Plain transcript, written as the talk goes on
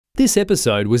This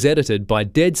episode was edited by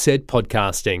Dead Set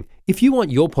Podcasting. If you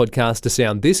want your podcast to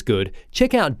sound this good,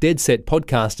 check out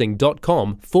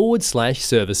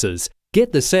deadsetpodcasting.com/services.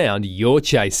 Get the sound you're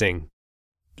chasing.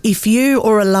 If you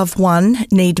or a loved one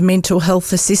need mental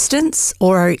health assistance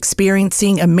or are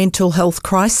experiencing a mental health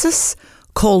crisis,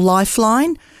 call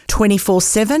Lifeline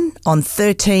 24/7 on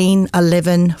 13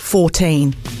 11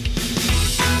 14.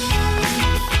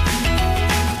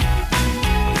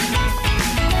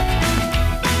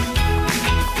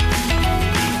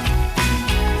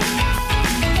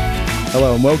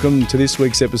 Hello and welcome to this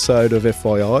week's episode of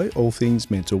FYI, All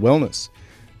Things Mental Wellness.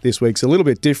 This week's a little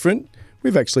bit different.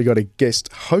 We've actually got a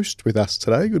guest host with us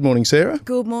today. Good morning, Sarah.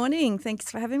 Good morning. Thanks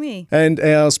for having me. And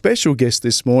our special guest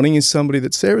this morning is somebody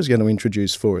that Sarah's going to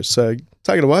introduce for us. So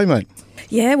take it away, mate.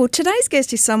 Yeah, well, today's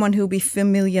guest is someone who'll be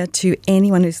familiar to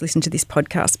anyone who's listened to this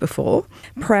podcast before.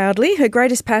 Proudly, her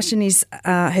greatest passion is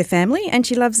her family, and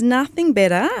she loves nothing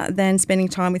better than spending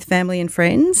time with family and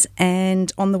friends.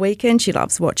 And on the weekend, she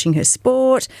loves watching her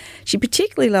sport. She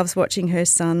particularly loves watching her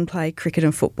son play cricket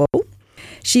and football.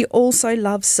 She also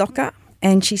loves soccer,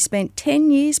 and she spent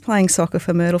 10 years playing soccer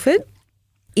for Myrtleford.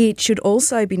 It should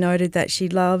also be noted that she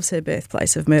loves her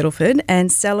birthplace of Myrtleford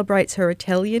and celebrates her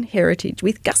Italian heritage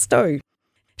with gusto.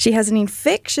 She has an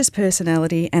infectious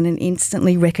personality and an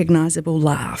instantly recognisable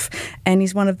laugh, and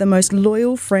is one of the most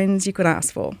loyal friends you could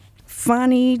ask for.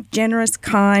 Funny, generous,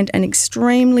 kind, and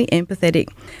extremely empathetic.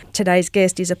 Today's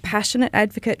guest is a passionate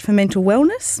advocate for mental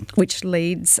wellness, which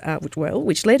led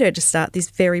her to start this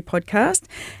very podcast.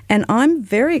 And I'm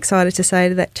very excited to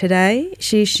say that today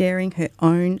she's sharing her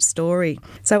own story.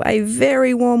 So a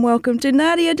very warm welcome to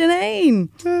Nadia Dineen.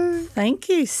 Thank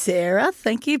you, Sarah.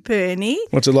 Thank you, Bernie.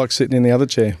 What's it like sitting in the other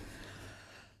chair?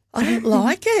 I don't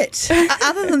like it.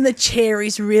 Other than the chair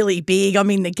is really big.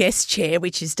 I'm in the guest chair,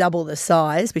 which is double the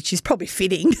size, which is probably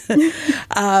fitting.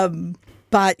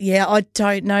 But yeah, I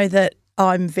don't know that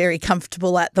I'm very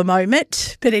comfortable at the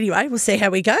moment. But anyway, we'll see how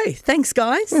we go. Thanks,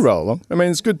 guys. We'll roll along. I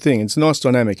mean, it's a good thing. It's a nice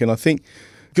dynamic. And I think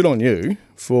good on you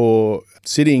for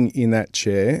sitting in that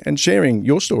chair and sharing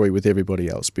your story with everybody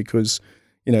else, because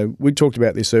you know, we talked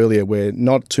about this earlier where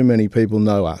not too many people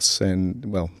know us, and,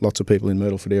 well, lots of people in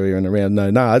Myrtleford area and around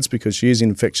know Nards because she is an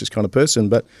infectious kind of person,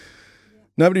 but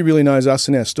nobody really knows us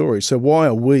and our story. So why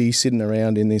are we sitting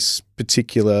around in this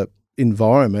particular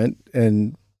environment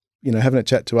and, you know, having a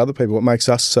chat to other people? What makes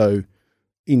us so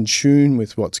in tune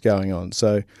with what's going on?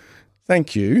 So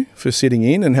thank you for sitting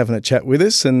in and having a chat with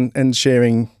us and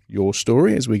sharing your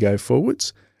story as we go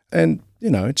forwards. And, you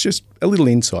know, it's just a little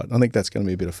insight. I think that's going to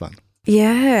be a bit of fun.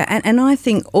 Yeah, and I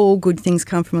think all good things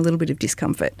come from a little bit of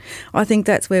discomfort. I think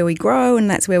that's where we grow and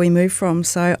that's where we move from.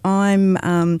 So I'm,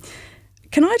 can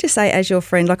I just say as your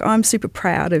friend, like I'm super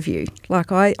proud of you.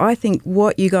 Like I think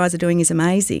what you guys are doing is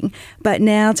amazing, but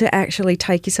now to actually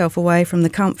take yourself away from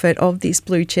the comfort of this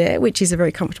blue chair, which is a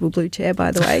very comfortable blue chair, by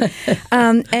the way,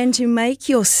 and to make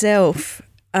yourself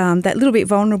that little bit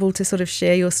vulnerable to sort of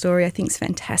share your story, I think is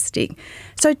fantastic.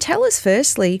 So tell us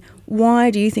firstly,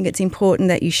 why do you think it's important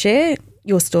that you share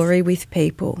your story with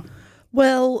people?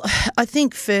 Well, I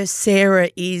think first, Sarah,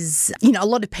 is, you know, a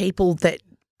lot of people that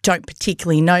don't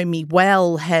particularly know me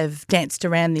well have danced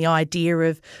around the idea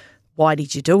of why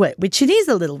did you do it, which it is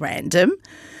a little random.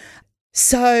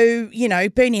 So, you know,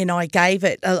 Bernie and I gave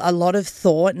it a lot of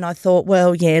thought, and I thought,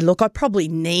 well, yeah, look, I probably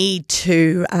need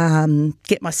to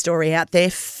get my story out there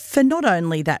for not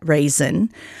only that reason.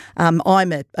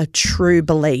 I'm a true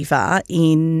believer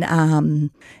in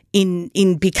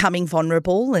becoming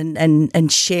vulnerable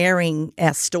and sharing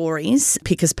our stories,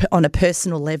 because on a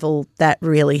personal level, that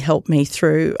really helped me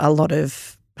through a lot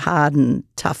of hard and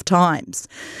tough times,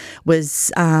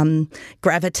 was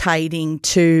gravitating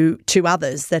to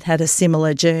others that had a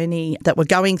similar journey, that were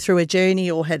going through a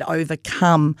journey or had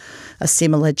overcome a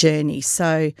similar journey.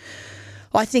 So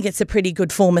I think it's a pretty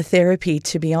good form of therapy,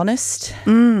 to be honest.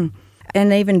 And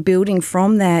even building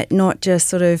from that, not just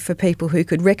sort of for people who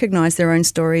could recognise their own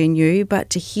story in you, but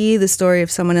to hear the story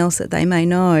of someone else that they may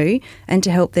know and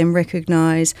to help them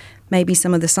recognise maybe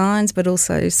some of the signs, but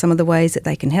also some of the ways that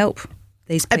they can help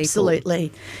these people.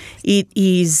 Absolutely. It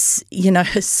is, you know,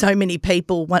 so many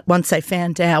people, once they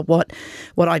found out what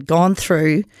I'd gone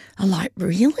through, are like,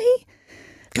 really?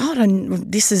 God,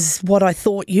 and this is what I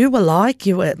thought you were like.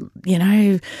 You were, you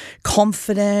know,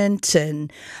 confident and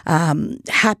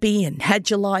happy and had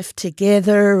your life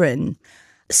together. And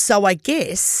so I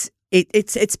guess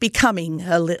it's becoming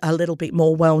a little bit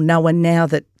more well known now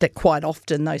that quite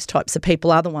often those types of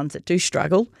people are the ones that do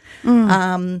struggle.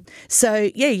 So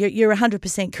yeah, you're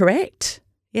 100% correct.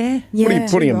 Yeah.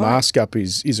 Putting a mask up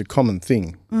is a common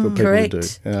thing for people correct.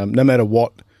 to do, no matter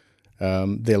what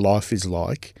their life is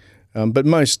like. But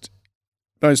most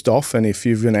often, if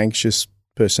you've an anxious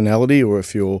personality or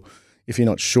if you're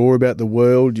not sure about the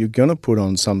world, you're going to put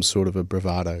on some sort of a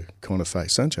bravado kind of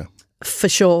face, aren't you? For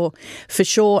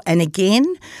sure. And again,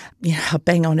 I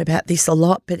bang on about this a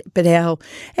lot, but our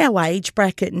age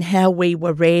bracket and how we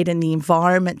were reared and the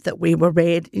environment that we were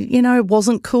reared,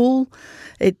 wasn't cool.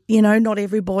 Not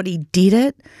everybody did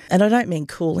it. And I don't mean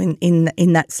cool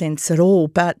in that sense at all,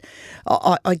 but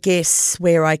I guess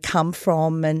where I come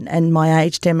from and my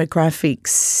age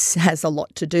demographics has a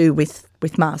lot to do with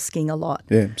masking a lot.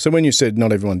 Yeah. So when you said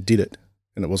not everyone did it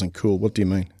and it wasn't cool, what do you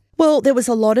mean? Well, there was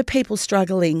a lot of people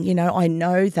struggling, I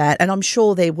know that, and I'm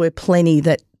sure there were plenty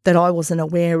that I wasn't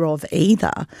aware of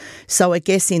either. So I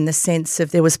guess in the sense of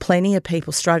there was plenty of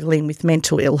people struggling with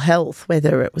mental ill health,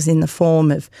 whether it was in the form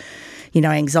of,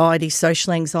 anxiety,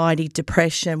 social anxiety,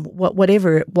 depression,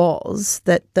 whatever it was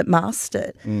that masked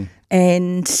it.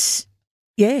 And,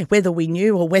 whether we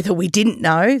knew or whether we didn't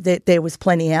know, that there was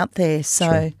plenty out there. So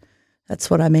sure.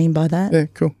 That's what I mean by that. Yeah,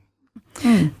 cool.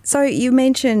 So you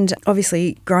mentioned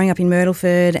obviously growing up in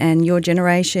Myrtleford and your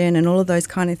generation and all of those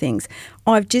kind of things.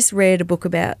 I've just read a book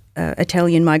about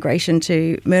Italian migration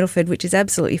to Myrtleford, which is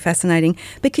absolutely fascinating.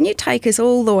 But can you take us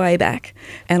all the way back?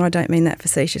 And I don't mean that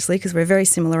facetiously because we're a very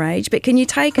similar age, but can you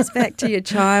take us back to your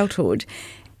childhood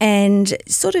and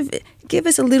sort of give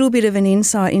us a little bit of an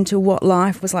insight into what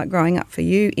life was like growing up for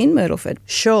you in Myrtleford?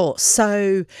 Sure.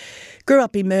 So grew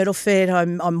up in Myrtleford.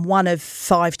 I'm one of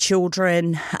 5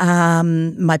 children.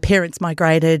 My parents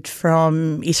migrated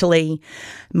from Italy.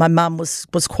 My mum was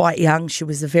quite young. She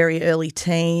was a very early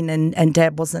teen and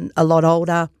Dad wasn't a lot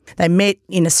older. They met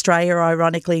in Australia,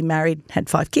 ironically, married,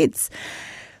 had 5 kids.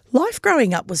 Life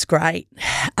growing up was great.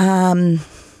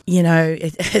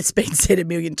 It's been said a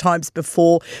million times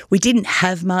before, we didn't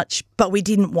have much, but we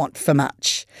didn't want for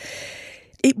much.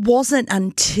 It wasn't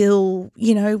until,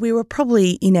 we were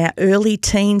probably in our early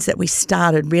teens that we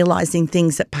started realising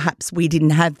things that perhaps we didn't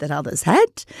have that others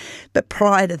had. But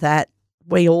prior to that,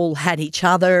 we all had each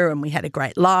other and we had a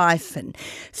great life and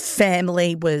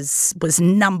family was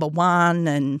number one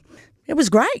and it was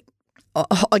great.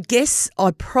 I guess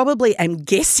I probably am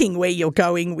guessing where you're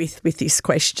going with this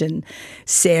question,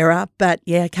 Sarah, but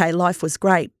life was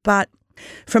great. But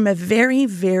from a very,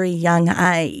 very young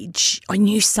age, I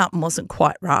knew something wasn't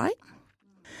quite right.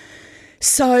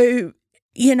 So,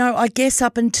 I guess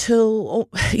up until,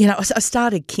 I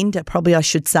started kinder, probably I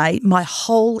should say, my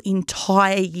whole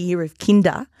entire year of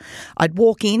kinder, I'd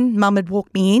walk in, Mum would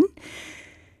walk me in,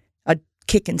 I'd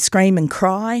kick and scream and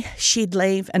cry, she'd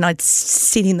leave and I'd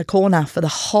sit in the corner for the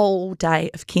whole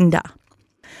day of kinder.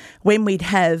 When we'd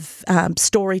have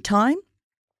story time,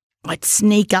 I'd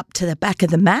sneak up to the back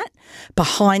of the mat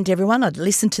behind everyone. I'd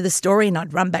listen to the story and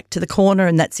I'd run back to the corner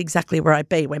and that's exactly where I'd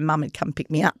be when Mum had come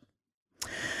pick me up.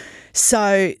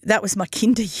 So that was my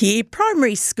kinder year.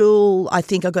 Primary school, I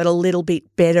think I got a little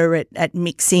bit better at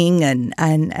mixing and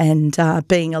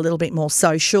being a little bit more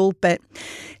social. But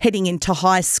heading into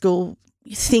high school,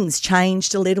 things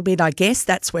changed a little bit, I guess.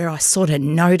 That's where I sort of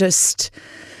noticed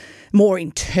more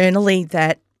internally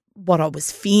that what I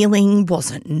was feeling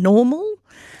wasn't normal.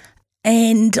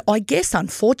 And I guess,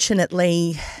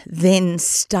 unfortunately, then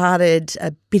started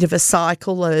a bit of a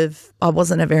cycle of I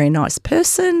wasn't a very nice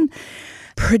person,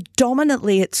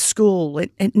 predominantly at school.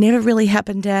 It never really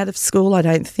happened out of school, I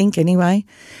don't think, anyway.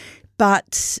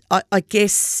 But I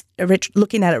guess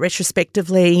looking at it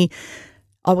retrospectively,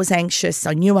 I was anxious.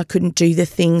 I knew I couldn't do the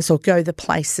things or go the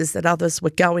places that others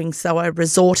were going, so I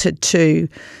resorted to,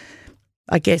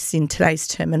 I guess in today's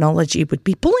terminology, would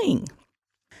be bullying.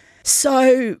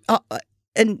 So,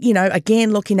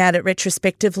 again, looking at it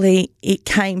retrospectively, it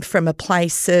came from a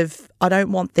place of I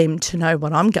don't want them to know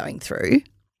what I'm going through.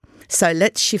 So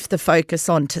let's shift the focus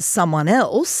onto someone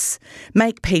else,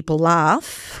 make people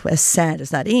laugh, as sad as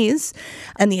that is,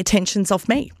 and the attention's off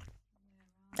me.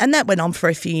 And that went on for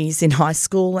a few years in high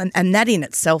school, and that in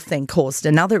itself then caused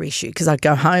another issue because I'd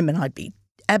go home and I'd be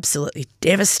absolutely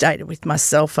devastated with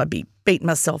myself. I'd be beating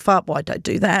myself up. Why did I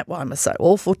do that? Why am I so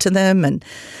awful to them? And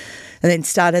then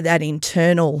started that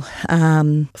internal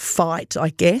fight, I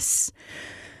guess.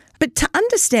 But to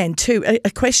understand too,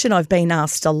 a question I've been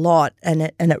asked a lot, and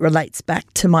it relates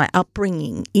back to my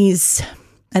upbringing is,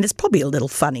 and it's probably a little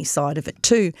funny side of it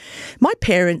too, my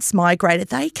parents migrated,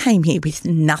 they came here with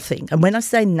nothing. And when I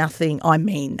say nothing, I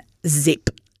mean zip,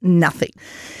 nothing.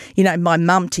 My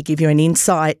mum, to give you an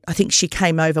insight, I think she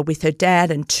came over with her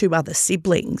dad and 2 other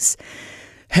siblings.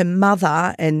 Her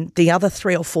mother and the other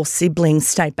 3 or 4 siblings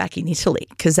stayed back in Italy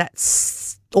because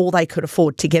that's all they could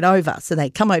afford to get over. So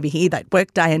they'd come over here, they'd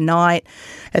work day and night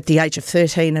at the age of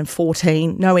 13 and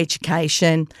 14, no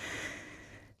education,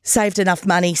 saved enough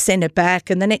money, send it back,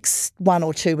 and the next one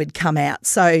or two would come out.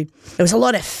 So there was a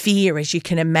lot of fear, as you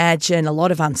can imagine, a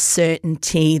lot of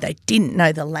uncertainty. They didn't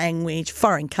know the language,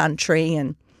 foreign country,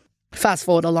 and fast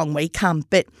forward along we come.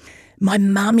 But my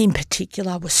mum in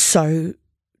particular was so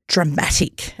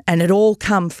dramatic, and it all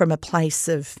come from a place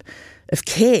of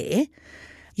care.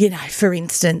 You know, for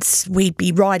instance, we'd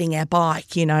be riding our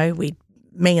bike, you know,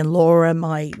 me and Laura,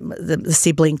 the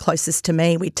sibling closest to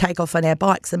me, we'd take off on our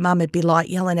bikes and Mum would be like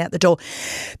yelling out the door,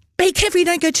 "Be careful, you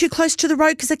don't go too close to the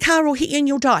road because a car will hit you and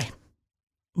you'll die."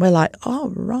 We're like,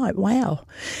 "Oh, right, wow."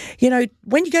 You know,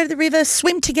 when you go to the river,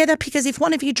 swim together because if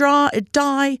one of you drown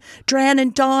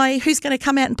and die, who's going to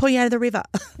come out and pull you out of the river?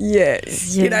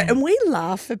 Yes. You know, and we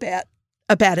laugh about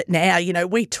it now. You know,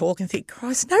 we talk and think,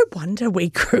 Christ, no wonder we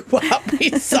grew up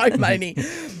with so many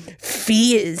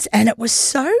fears, and it was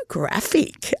so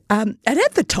graphic. And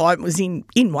at the time it was in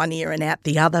one ear and out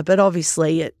the other, but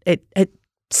obviously it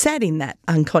sat in that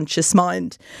unconscious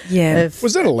mind. Yeah.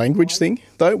 Was that a language thing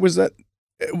though?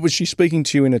 Was she speaking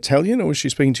to you in Italian or was she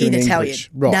speaking to you in English? Italian.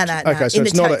 Right. No. Okay, so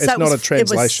it's not a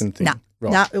translation thing. No,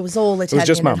 right. No, it was all Italian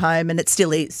just at Mum. home, and it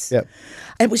still is. Yep.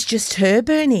 It was just her,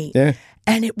 Bernie. Yeah.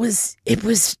 And it was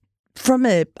from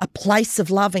a place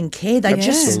of love and care. They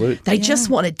just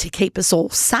wanted to keep us all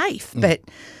safe. But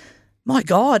my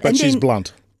God. But and she's then,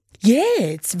 blunt. Yeah,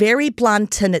 it's very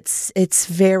blunt, and it's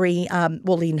very,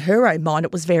 well, in her own mind,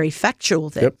 it was very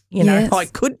factual that, you know, Yes. I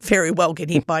could very well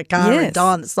get hit by a car Yes. and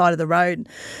die on the side of the road.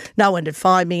 No one would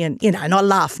find me. And, you know, and I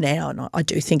laugh now, and I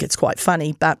do think it's quite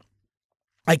funny, but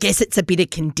I guess it's a bit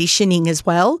of conditioning as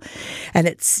well. And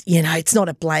it's, you know, it's not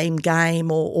a blame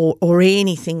game or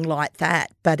anything like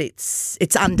that, but it's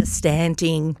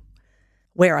understanding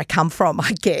where I come from,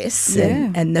 I guess,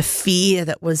 and the fear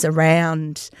that was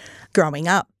around growing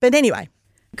up. But anyway.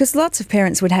 Because lots of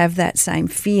parents would have that same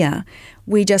fear.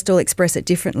 We just all express it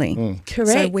differently.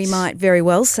 Correct. So we might very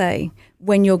well say,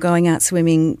 when you're going out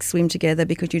swimming, swim together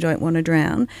because you don't want to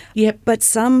drown. Yep. But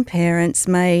some parents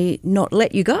may not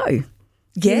let you go.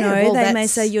 Yeah, You know, well, they may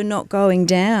that's- say you're not going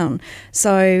down.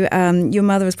 So your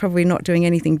mother was probably not doing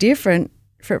anything different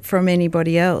from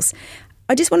anybody else.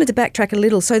 I just wanted to backtrack a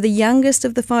little. So the youngest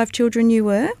of the 5 children you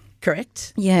were?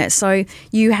 Correct. Yeah, so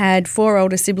you had 4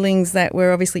 older siblings that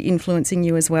were obviously influencing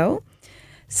you as well.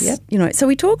 Yep. You know, so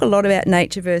we talk a lot about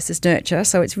nature versus nurture,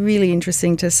 so it's really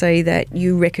interesting to see that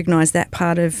you recognise that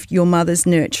part of your mother's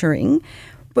nurturing.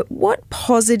 But what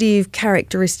positive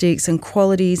characteristics and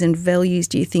qualities and values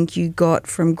do you think you got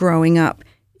from growing up,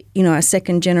 you know, a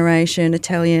second generation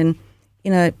Italian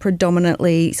in a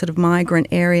predominantly sort of migrant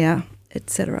area,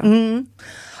 etc.?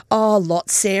 Oh,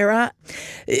 lots, Sarah.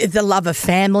 The love of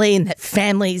family, and that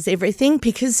family is everything,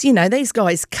 because, you know, these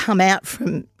guys come out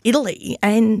from Italy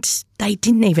and they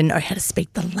didn't even know how to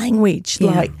speak the language,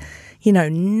 like, you know,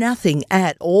 nothing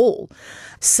at all.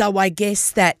 So I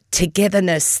guess that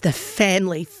togetherness, the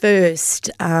family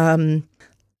first,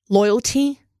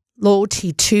 loyalty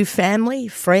to family,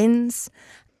 friends,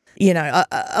 you know,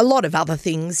 a lot of other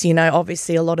things, you know,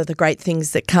 obviously a lot of the great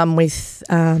things that come with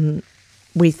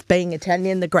being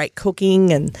Italian, the great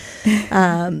cooking and,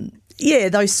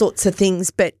 those sorts of things.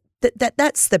 But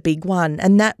that's the big one.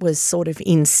 And that was sort of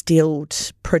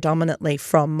instilled predominantly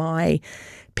from my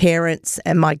parents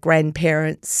and my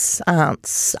grandparents,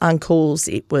 aunts, uncles.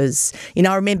 It was, you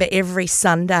know, I remember every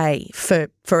Sunday for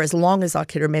as long as I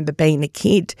could remember being a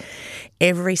kid,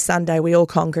 every Sunday we all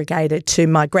congregated to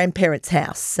my grandparents'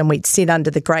 house and we'd sit under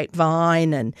the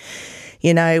grapevine and,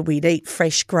 you know, we'd eat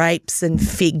fresh grapes and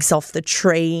figs off the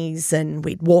trees and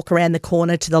we'd walk around the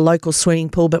corner to the local swimming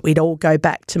pool, but we'd all go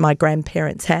back to my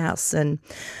grandparents' house and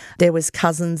there was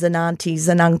cousins and aunties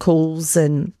and uncles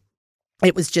and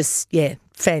it was just,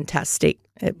 fantastic.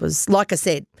 It was, like I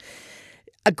said,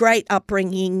 a great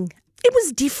upbringing. It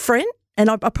was different,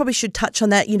 and I probably should touch on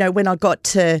that. You know, when I got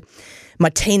to my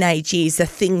teenage years, the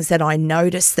things that I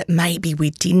noticed that maybe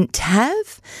we didn't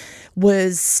have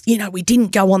was, you know, we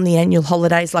didn't go on the annual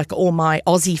holidays like all my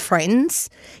Aussie friends.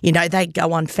 You know, they'd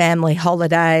go on family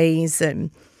holidays, and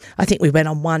I think we went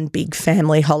on one big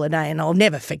family holiday, and I'll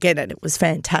never forget it. It was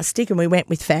fantastic, and we went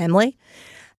with family.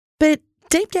 But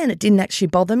deep down, it didn't actually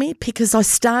bother me because I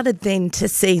started then to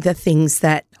see the things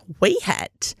that we had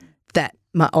that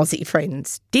my Aussie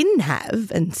friends didn't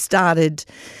have and started,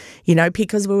 you know,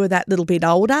 because we were that little bit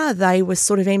older, they were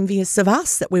sort of envious of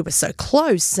us that we were so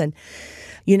close. And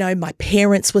you know, my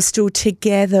parents were still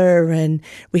together and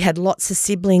we had lots of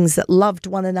siblings that loved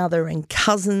one another and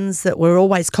cousins that were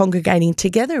always congregating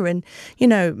together. And, you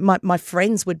know, my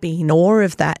friends would be in awe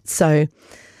of that. So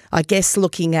I guess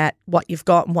looking at what you've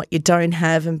got and what you don't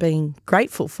have and being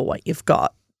grateful for what you've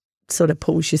got sort of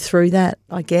pulls you through that,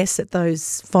 I guess, in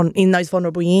those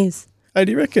vulnerable years. Hey,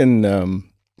 do you reckon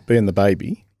being the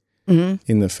baby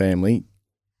in the family,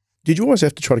 did you always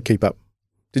have to try to keep up?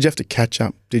 Did you have to catch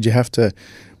up? Did you have to?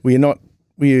 Were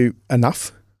you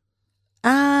enough?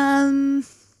 In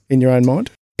your own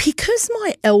mind? Because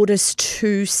my eldest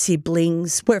two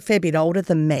siblings were a fair bit older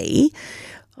than me,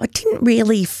 I didn't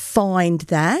really find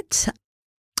that.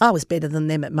 I was better than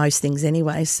them at most things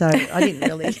anyway, so I didn't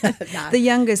really. No. The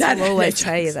youngest will always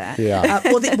tell you that. Yeah.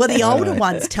 The older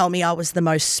ones tell me I was the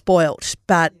most spoilt,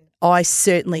 but I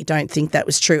certainly don't think that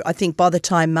was true. I think by the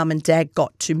time Mum and Dad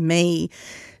got to me,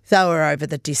 they were over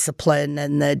the discipline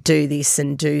and the do this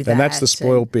and do that. And that's the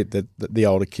spoiled bit that the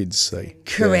older kids see.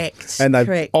 Correct. Yeah. And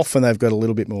correct. often they've got a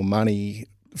little bit more money,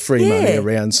 free money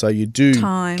around, so you do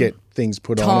get things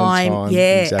put on time.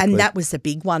 Yeah, exactly. And that was the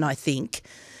big one, I think,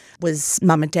 was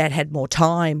Mum and Dad had more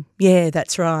time. Yeah,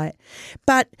 that's right.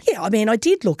 But, yeah, I mean, I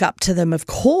did look up to them, of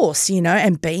course, you know,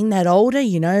 and being that older,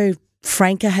 you know,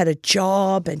 Franca had a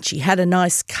job and she had a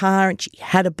nice car and she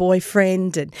had a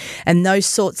boyfriend and those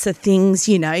sorts of things,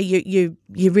 you know, you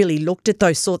really looked at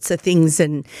those sorts of things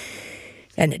and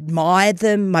admired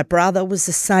them. My brother was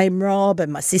the same, Rob,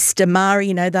 and my sister Mari,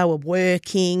 you know, they were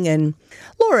working, and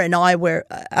Laura and I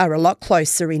are a lot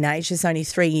closer in age. There's only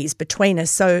 3 years between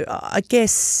us. So I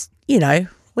guess, you know,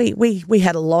 we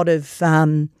had a lot of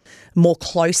more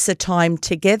closer time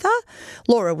together.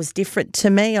 Laura was different to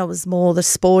me. I was more the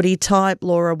sporty type.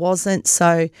 Laura wasn't.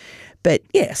 So, but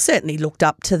yeah, certainly looked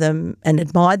up to them and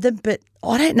admired them. But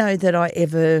I don't know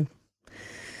that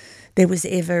there was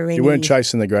ever any. You weren't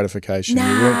chasing the gratification. You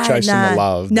weren't chasing the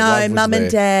love. No, Mum and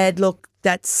Dad, look,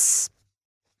 that's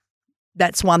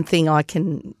one thing I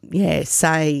can,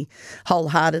 say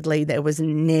wholeheartedly. There was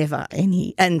never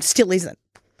any, and still isn't.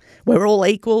 We're all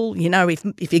equal. You know,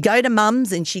 if you go to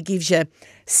Mum's and she gives you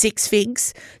 6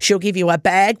 figs, she'll give you a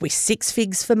bag with 6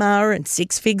 figs for Mara and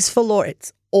 6 figs for Laura.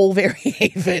 It's all very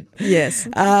even. Yes.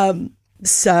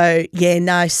 So, yeah,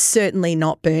 no, certainly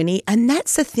not Bernie. And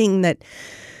that's the thing that,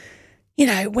 you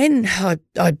know, when I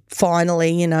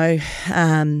finally, you know,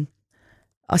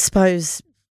 I suppose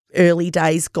early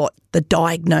days got the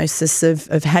diagnosis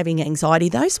of having anxiety,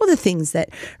 those were the things that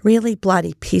really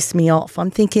bloody pissed me off. I'm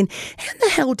thinking, how the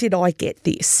hell did I get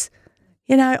this?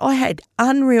 You know, I had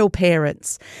unreal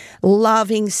parents,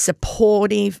 loving,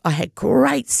 supportive. I had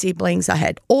great siblings. I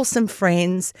had awesome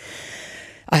friends.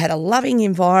 I had a loving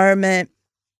environment.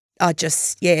 I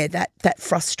just, that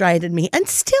frustrated me. And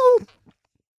still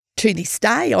to this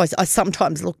day, I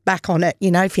sometimes look back on it,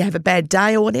 you know, if you have a bad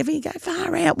day or whatever, you go,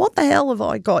 far out, what the hell have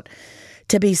I got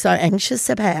to be so anxious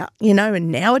about, you know?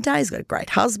 And nowadays I've got a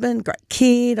great husband, great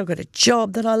kid, I've got a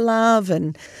job that I love,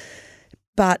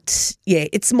 but yeah,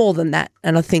 it's more than that.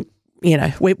 And I think, you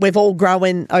know, we've all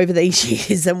grown over these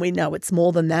years and we know it's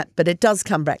more than that, but it does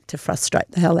come back to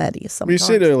frustrate the hell out of you sometimes. You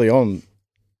said early on,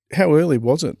 how early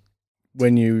was it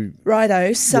when you were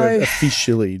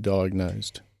officially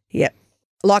diagnosed? Yep.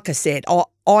 Like I said,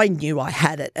 I knew I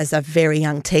had it as a very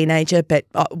young teenager, but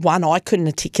I couldn't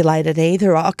articulate it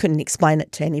either. I couldn't explain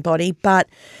it to anybody. But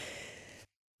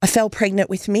I fell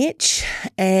pregnant with Mitch,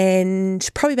 and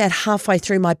probably about halfway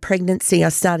through my pregnancy, I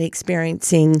started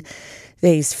experiencing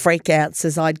these freakouts,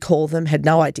 as I'd call them. Had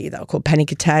no idea they were called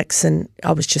panic attacks, and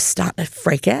I was just starting to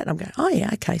freak out. I'm going, oh,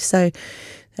 yeah, okay, so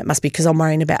that must be because I'm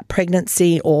worrying about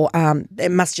pregnancy, or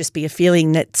it must just be a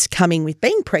feeling that's coming with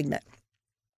being pregnant.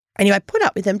 Anyway, put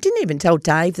up with them. Didn't even tell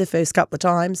Dave the first couple of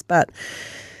times, but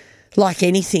like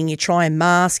anything, you try and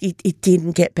mask. It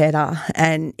didn't get better,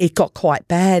 and it got quite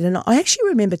bad. And I actually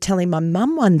remember telling my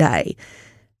mum one day,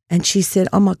 and she said,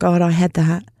 oh, my God, I had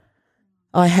that.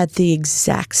 I had the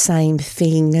exact same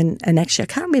thing. And actually, I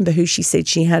can't remember who she said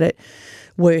she had it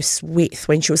worse with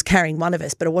when she was carrying one of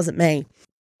us, but it wasn't me.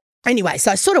 Anyway,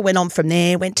 so I sort of went on from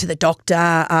there, went to the doctor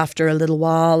after a little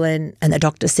while, and the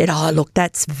doctor said, oh, look,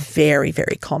 that's very,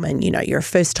 very common. You know, you're a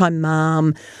first-time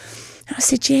mum. And I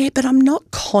said, yeah, but I'm not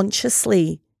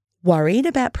consciously worried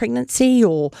about pregnancy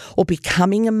or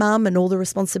becoming a mum and all the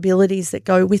responsibilities that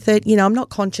go with it. You know, I'm not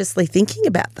consciously thinking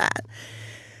about that.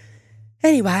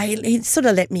 Anyway, he sort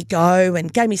of let me go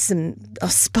and gave me some, I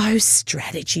suppose,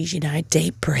 strategies, you know,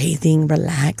 deep breathing,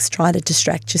 relax, try to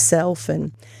distract yourself.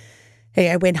 And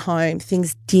I went home,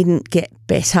 things didn't get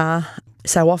better.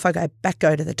 So off I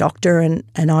go to the doctor, and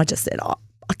I just said, oh,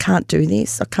 I can't do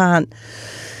this. I can't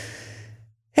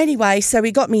Anyway, so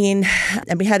he got me in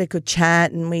and we had a good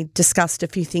chat and we discussed a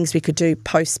few things we could do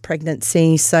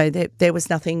post-pregnancy. So there was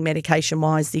nothing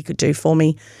medication-wise that he could do for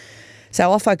me. So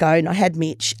off I go and I had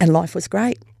Mitch and life was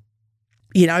great.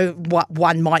 You know, what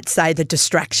one might say, the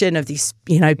distraction of this,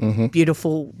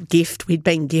 beautiful gift we'd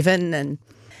been given.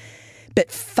 But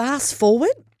fast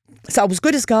forward, so I was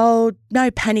good as gold,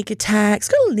 no panic attacks,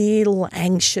 got a little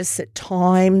anxious at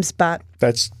times, but...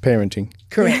 That's parenting.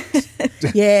 Correct.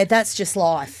 Yeah, that's just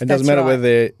life. It doesn't matter whether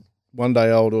they're 1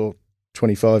 day old or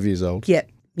 25 years old. Yep.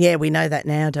 Yeah, we know that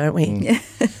now, don't we?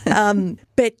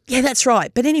 But, yeah, that's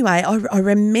right. But anyway, I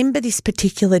remember this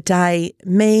particular day,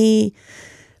 me,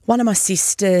 one of my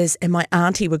sisters and my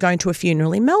auntie were going to a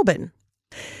funeral in Melbourne.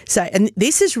 So, and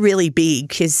this is really big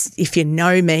because if you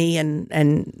know me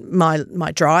and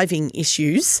my driving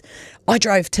issues, I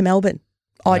drove to Melbourne.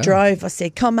 I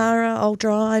said, come Mara, I'll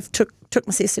drive, took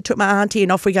my sister, took my auntie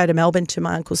and off we go to Melbourne to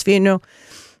my uncle's funeral.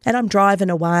 And I'm driving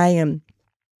away and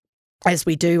as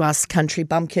we do, us country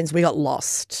bumpkins, we got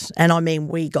lost. And I mean,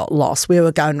 we got lost. We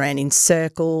were going around in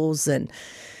circles and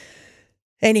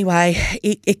anyway,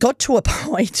 it got to a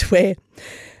point where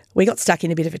we got stuck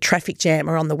in a bit of a traffic jam.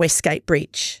 We're on the Westgate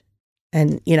Bridge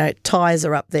and, tyres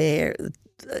are up there.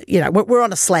 We're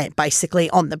on a slant basically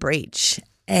on the bridge.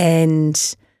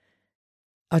 And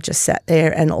I just sat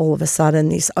there and all of a sudden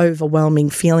this overwhelming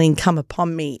feeling come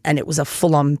upon me and it was a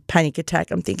full-on panic attack.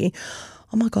 I'm thinking,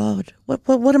 oh, my God,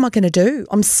 what am I going to do?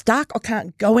 I'm stuck. I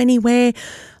can't go anywhere.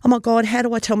 Oh, my God, how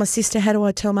do I tell my sister? How do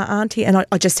I tell my auntie? And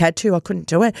I just had to. I couldn't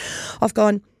do it. I've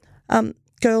gone,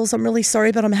 girls, I'm really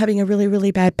sorry, but I'm having a really,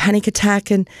 really bad panic attack.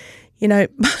 And, my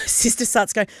sister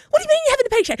starts going, what do you mean you're having a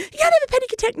panic attack? You can't have a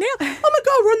panic attack now. Oh, my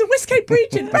God, we're on the Westgate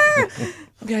Bridge. And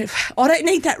I'm going, I don't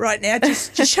need that right now.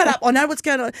 Just shut up. I know what's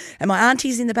going on. And my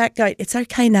auntie's in the back going, it's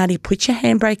okay, Nadia, put your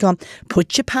handbrake on,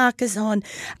 put your parkers on,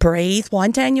 breathe,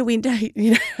 wind down your window,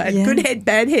 good head,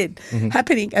 bad head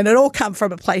happening. And it all come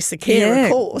from a place of care,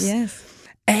 of course. Yes.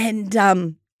 And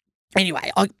anyway,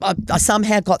 I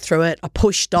somehow got through it. I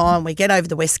pushed on. We get over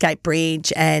the Westgate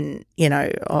Bridge, and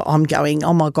I'm going,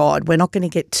 oh my God, we're not going to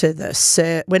get to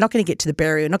the we're not going to get to the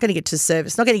burial. We're not going to get to the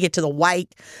service. Not going to get to the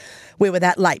wake. We were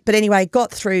that late. But anyway, got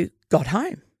through, got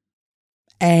home,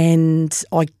 and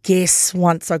I guess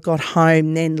once I got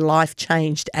home, then life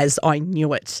changed as I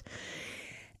knew it.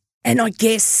 And I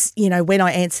guess when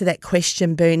I answer that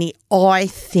question, Bernie, I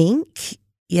think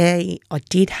I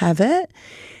did have it.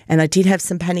 And I did have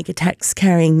some panic attacks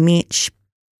carrying Mitch,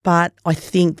 but I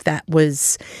think that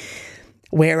was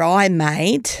where I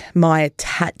made my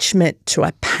attachment to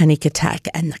a panic attack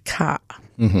and the car.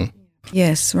 Mm-hmm.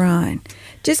 Yes, right.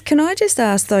 Can I just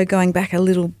ask, though, going back a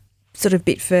little sort of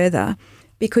bit further,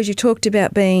 because you talked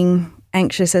about being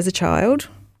anxious as a child,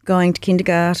 going to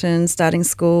kindergarten, starting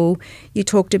school. You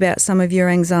talked about some of your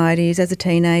anxieties as a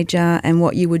teenager and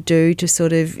what you would do to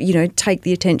sort of, take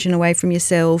the attention away from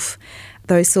yourself,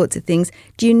 those sorts of things.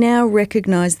 Do you now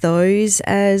recognise those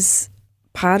as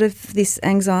part of this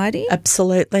anxiety?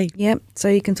 Absolutely. Yep. So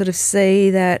you can sort of see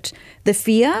that the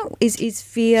fear is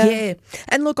fear. Yeah.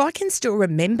 And look, I can still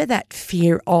remember that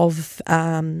fear of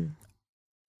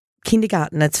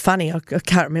kindergarten. It's funny, I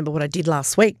can't remember what I did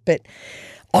last week, but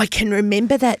I can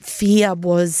remember that fear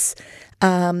was,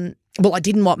 I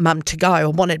didn't want Mum to go. I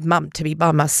wanted Mum to be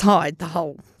by my side the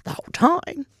whole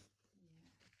time.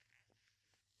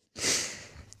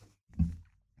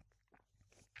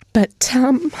 But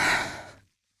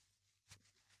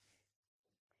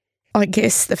I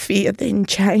guess the fear then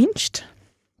changed.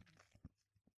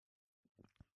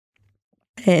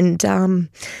 And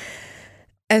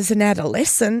as an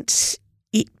adolescent,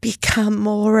 it became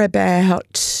more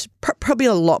about probably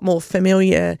a lot more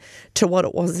familiar to what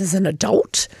it was as an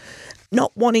adult,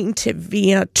 not wanting to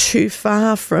veer too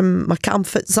far from my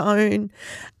comfort zone,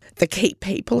 the key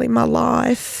people in my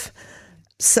life.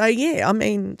 So,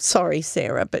 sorry,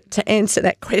 Sarah, but to answer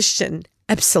that question,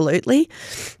 absolutely.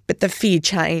 But the fear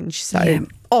changed. So,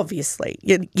 obviously,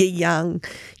 you're young,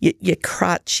 your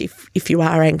crutch, if you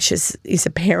are anxious, is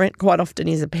a parent, quite often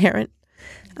is a parent.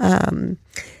 And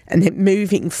then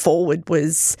moving forward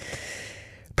was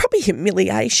probably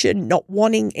humiliation, not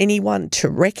wanting anyone to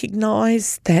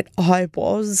recognise that I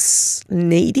was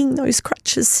needing those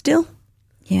crutches still.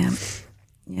 Yeah.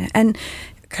 And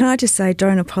can I just say,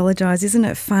 don't apologise. Isn't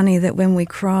it funny that when we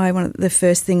cry, the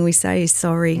first thing we say is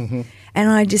sorry? Mm-hmm. And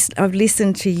I've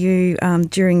listened to you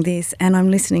during this, and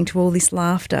I'm listening to all this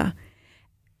laughter.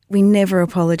 We never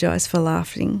apologise for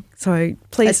laughing. So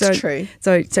please That's true.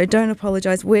 So don't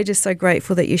apologise. We're just so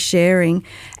grateful that you're sharing.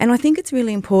 And I think it's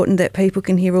really important that people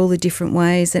can hear all the different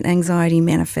ways that anxiety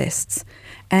manifests.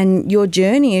 And your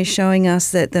journey is showing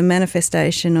us that the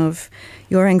manifestation of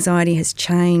your anxiety has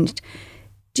changed.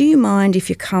 Do you mind, if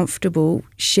you're comfortable,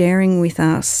 sharing with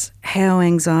us how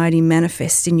anxiety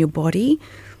manifests in your body?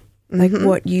 Like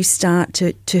what you start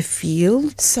to feel?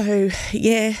 So,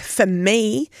 yeah, for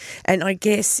me, and I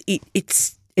guess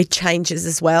it changes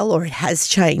as well, or it has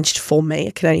changed for me.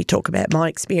 I can only talk about my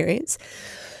experience.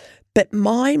 But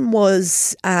mine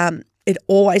was, it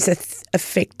always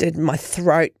affected my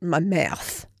throat, my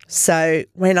mouth. So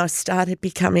when I started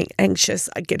becoming anxious,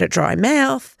 I'd get a dry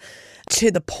mouth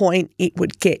to the point it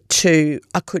would get to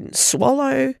I couldn't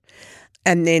swallow,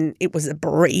 and then it was a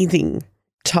breathing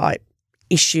type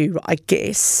issue, I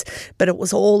guess. But it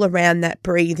was all around that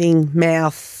breathing,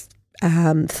 mouth,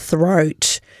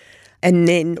 throat. And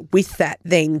then with that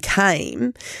then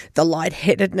came the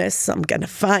lightheadedness. I'm going to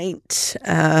faint.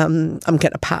 I'm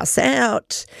going to pass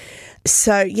out.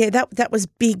 So, yeah, that was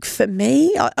big for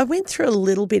me. I went through a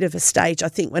little bit of a stage, I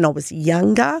think, when I was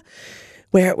younger,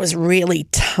 where it was really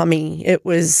tummy.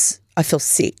 I feel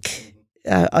sick.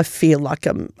 I feel like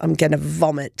I'm going to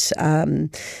vomit.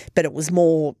 But it was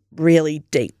more really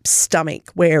deep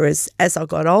stomach. Whereas as I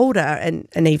got older and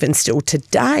even still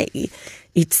today,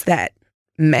 it's that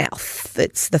mouth,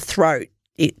 it's the throat,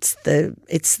 it's the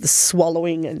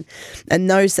swallowing, and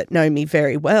those that know me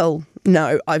very well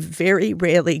know I very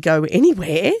rarely go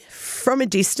anywhere from a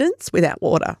distance without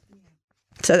water.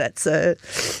 So that's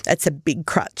a big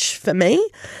crutch for me.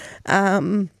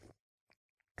 Actually,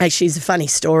 it's a funny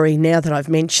story now that I've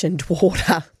mentioned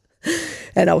water.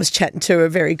 And I was chatting to a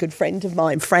very good friend of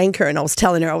mine, Franca, and I was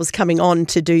telling her I was coming on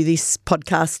to do this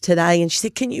podcast today, and she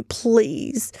said, "Can you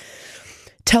please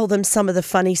tell them some of the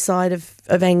funny side of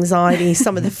anxiety,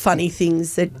 some of the funny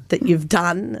things that you've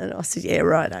done?" And I said, "Yeah,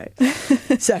 righto."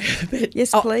 So,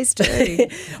 yes, please do.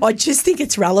 I just think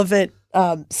it's relevant,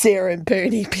 Sarah and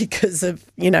Bernie, because of,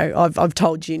 I've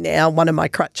told you now, one of my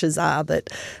crutches are that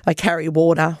I carry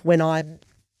water when I'm,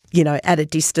 at a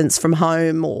distance from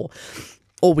home or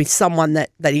with someone that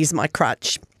is my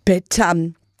crutch. But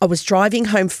I was driving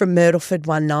home from Myrtleford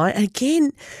one night, and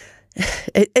again,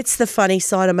 it's the funny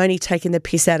side. I'm only taking the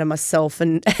piss out of myself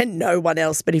and no one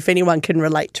else, but if anyone can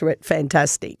relate to it,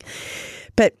 fantastic.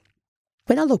 But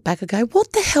when I look back, I go,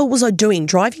 what the hell was I doing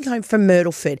driving home from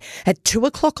Myrtleford at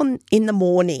 2:00 in the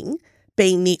morning,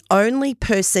 being the only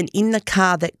person in the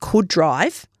car that could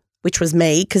drive, which was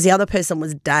me, because the other person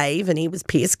was Dave, and he was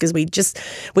pissed because we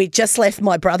just left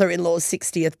my brother-in-law's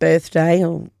 60th birthday,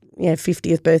 or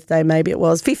 50th birthday maybe it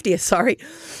was, 50th, sorry.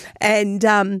 And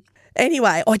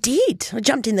anyway, I did. I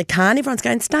jumped in the car and everyone's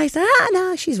going, "Stace,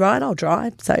 no, she's right, I'll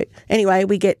drive." So anyway,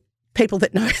 we get people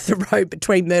that know the road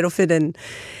between Myrtleford and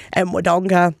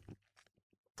Wodonga.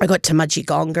 I got to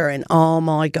Mudgegonga and, oh,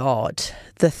 my God,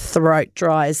 the throat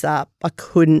dries up. I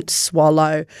couldn't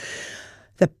swallow.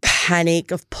 The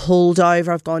panic, I've pulled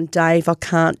over. I've gone, "Dave, I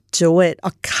can't do it.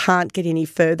 I can't get any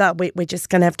further. We're just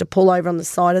going to have to pull over on the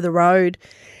side of the road.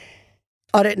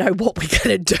 I don't know what we're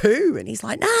going to do." And he's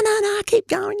like, no, keep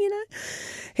going,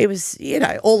 He was,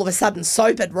 all of a sudden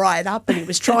sobered right up, and he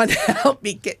was trying to help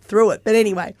me get through it. But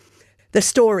anyway, the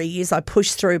story is I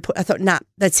pushed through. I thought, nah,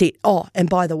 that's it. Oh, and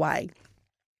by the way,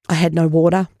 I had no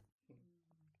water.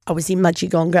 I was in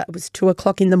Mudgegonga. It was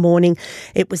 2:00 in the morning.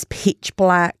 It was pitch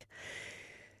black.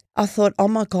 I thought, oh,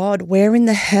 my God, where in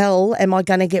the hell am I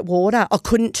going to get water? I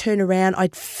couldn't turn around.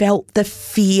 I'd felt the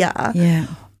fear. Yeah.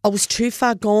 I was too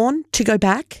far gone to go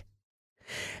back,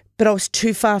 but I was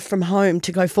too far from home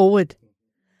to go forward.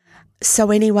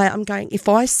 So anyway, I'm going, if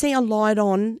I see a light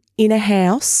on in a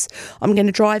house, I'm going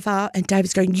to drive up, and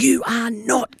David's going, "You are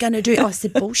not going to do it." I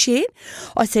said, "Bullshit."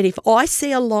 I said, if I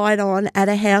see a light on at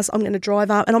a house, I'm going to drive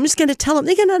up and I'm just going to tell them.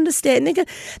 They're going to understand. They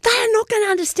are not going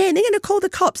to understand. They're going to call the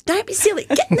cops. Don't be silly.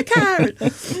 Get in the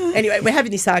car. Anyway, we're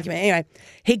having this argument. Anyway,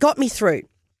 he got me through.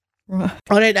 Right.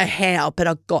 I don't know how, but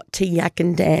I got to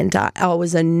Yakandanda. I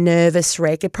was a nervous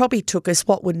wreck. It probably took us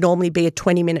what would normally be a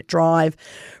 20-minute drive,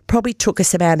 probably took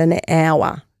us about an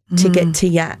hour to get to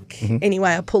Yak. Mm-hmm.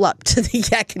 Anyway, I pull up to the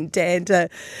Yakandanda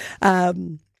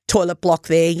toilet block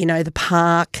there, the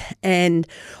park, and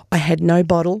I had no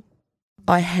bottle.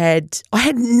 I had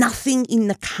nothing in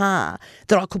the car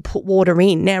that I could put water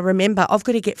in. Now, remember, I've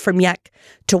got to get from Yak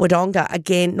to Wodonga.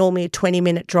 Again, normally a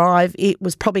 20-minute drive. It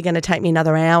was probably going to take me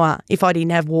another hour if I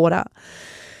didn't have water.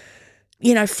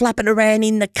 Flapping around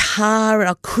in the car, and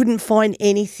I couldn't find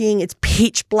anything. It's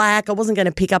pitch black. I wasn't going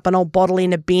to pick up an old bottle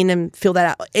in a bin and fill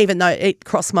that up, even though it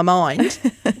crossed my mind.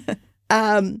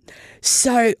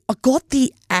 So I got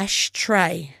the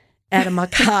ashtray out of my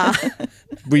car.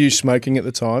 Were you smoking at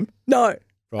the time? No.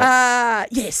 Right.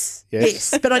 Yes,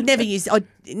 Yes. but I'd never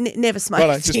never smoked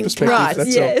Right, just in perspective, cars.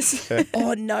 that's all. yes. Yeah.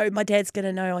 Oh no, my dad's going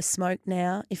to know I smoke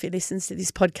now if he listens to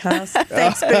this podcast.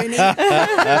 Thanks, Bernie.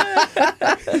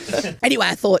 Anyway,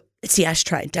 I thought it's the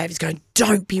ashtray. And David's going,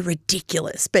 don't be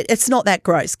ridiculous. But it's not that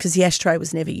gross because the ashtray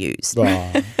was never used.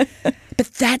 Right. But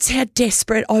that's how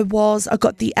desperate I was. I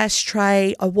got the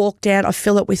ashtray. I walked out. I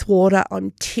fill it with water.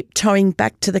 I'm tiptoeing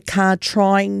back to the car,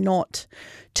 trying not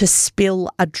to spill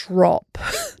a drop.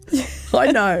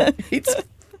 I know. It's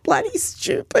bloody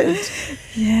stupid.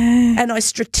 Yeah. And I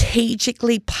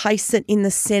strategically place it in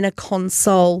the centre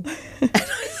console and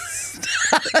I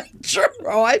start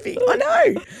driving. I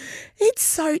know.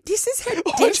 This is how I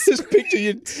desperate. just picture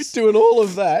you doing all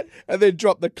of that and then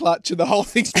drop the clutch and the whole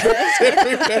thing spills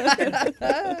everywhere.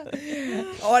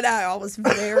 Oh no, I was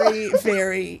very,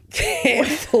 very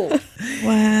careful.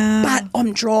 Wow. But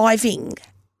I'm driving.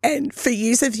 And for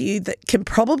those of you that can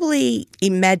probably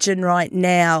imagine right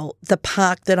now the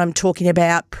park that I'm talking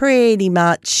about, pretty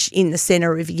much in the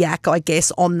centre of Yak, I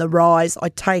guess, on the rise. I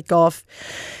take off,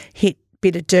 hit a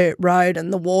bit of dirt road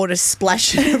and the water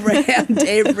splashing around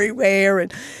everywhere.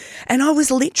 And I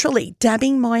was literally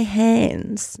dabbing my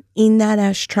hands in that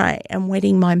ashtray and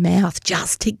wetting my mouth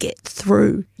just to get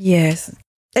through. Yes.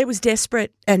 It was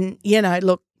desperate. And,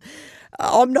 look,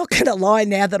 I'm not going to lie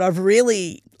now that I've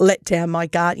really let down my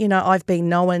guard. I've been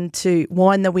known to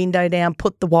wind the window down,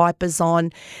 put the wipers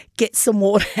on, get some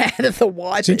water out of the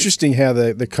wipers. It's interesting how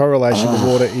the correlation to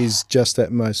water is just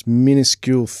that most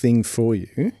minuscule thing for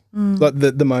you. Like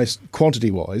the most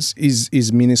quantity-wise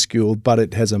is minuscule, but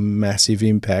it has a massive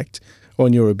impact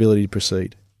on your ability to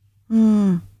proceed.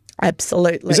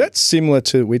 Absolutely. Is that similar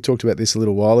to, we talked about this a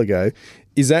little while ago,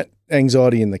 is that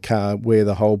anxiety in the car where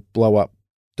the whole blow-up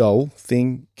doll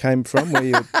thing came from? Where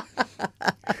you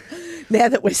Now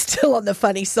that we're still on the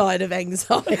funny side of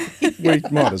anxiety. we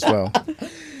might as well.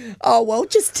 Oh, well,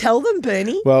 just tell them,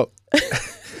 Bernie. Well,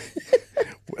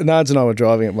 Nards and I were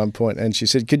driving at one point and she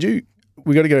said,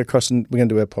 we got to go across and we're going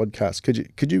to do our podcast.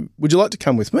 Would you like to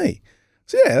come with me? I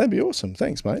said, yeah, that'd be awesome.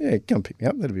 Thanks, mate. Yeah, come pick me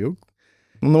up. That'd be all.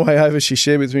 On the way over, she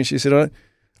shared with me, she said,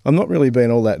 I'm not really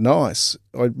being all that nice.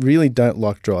 I really don't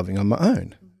like driving on my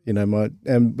own.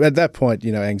 And at that point,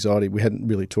 anxiety, we hadn't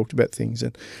really talked about things.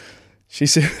 And she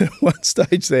said at one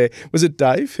stage there, was it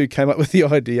Dave who came up with the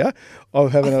idea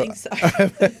of having I think so.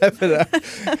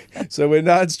 So when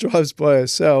Nards drives by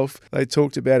herself, they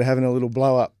talked about having a little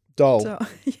blow-up doll.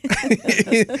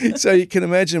 So you can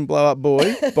imagine blow-up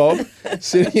boy, Bob,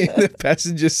 sitting in the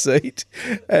passenger seat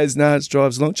as Nards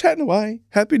drives along, chatting away,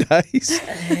 happy days.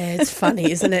 Yeah, it's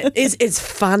funny, isn't it? It's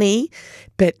funny,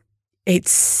 but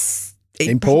it's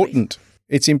important.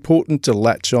 It's important to not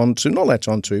latch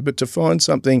onto, but to find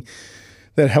something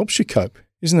that helps you cope,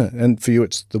 isn't it? And for you,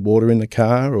 it's the water in the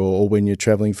car or when you're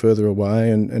travelling further away.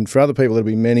 And for other people, there'll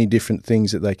be many different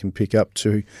things that they can pick up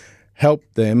to help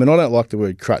them. And I don't like the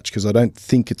word crutch because I don't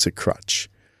think it's a crutch.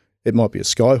 It might be a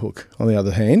skyhook, on the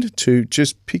other hand, to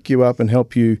just pick you up and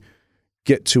help you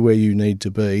get to where you need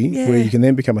to be, where you can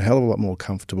then become a hell of a lot more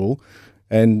comfortable.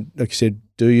 And like you said,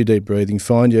 do your deep breathing,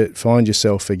 find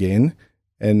yourself again,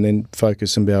 and then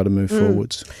focus and be able to move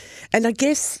forwards. And I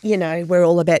guess, we're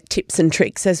all about tips and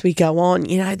tricks as we go on.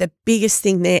 The biggest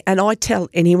thing there, and I tell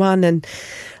anyone, and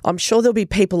I'm sure there'll be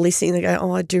people listening that go,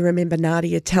 oh, I do remember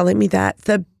Nadia telling me that.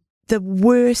 The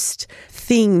worst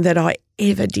thing that I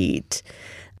ever did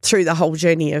through the whole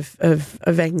journey of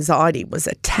anxiety was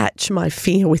attach my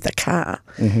fear with a car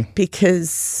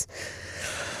because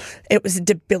it was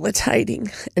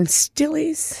debilitating and still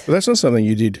is. But that's not something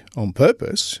you did on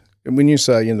purpose. And when you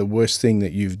say, the worst thing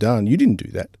that you've done, you didn't do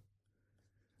that.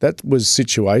 That was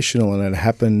situational and it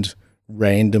happened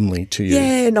randomly to you.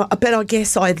 Yeah, but I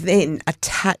guess I then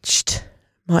attached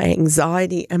my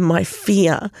anxiety and my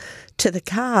fear to the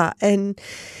car. And,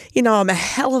 I'm a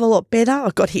hell of a lot better. I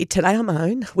got here today on my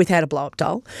own without a blow-up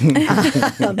doll.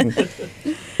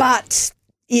 But,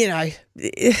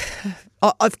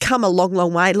 I've come a long,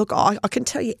 long way. Look, I can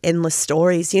tell you endless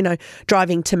stories.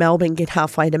 Driving to Melbourne, get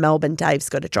halfway to Melbourne, Dave's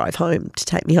got to drive home to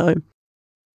take me home.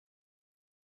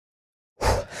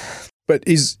 But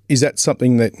is that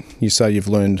something that you say you've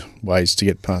learned ways to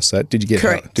get past that? Did you get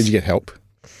Correct. help? Did you get help?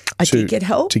 I did get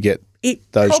help. To get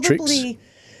It those probably,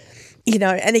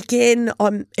 tricks? And again,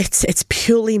 it's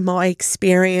purely my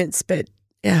experience, but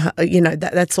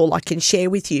that's all I can share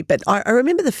with you. But I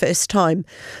remember the first time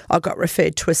I got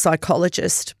referred to a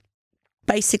psychologist.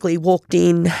 Basically walked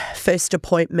in, first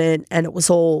appointment, and it was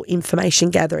all information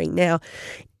gathering. Now,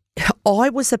 I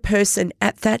was a person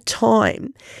at that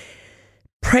time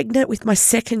pregnant with my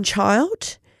second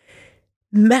child,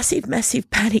 massive, massive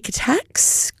panic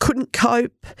attacks, couldn't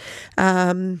cope,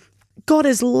 got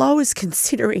as low as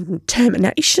considering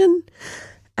termination.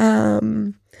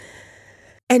 And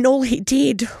all he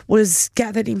did was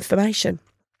gathered information.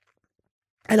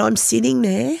 And I'm sitting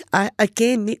there.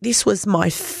 Again, this was my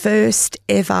first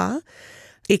ever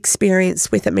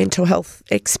experience with a mental health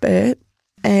expert.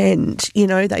 And,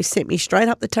 they sent me straight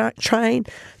up the chain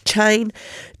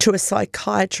to a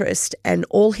psychiatrist. And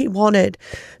all he wanted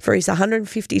for his $150,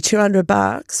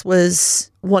 $200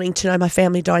 was wanting to know my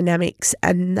family dynamics.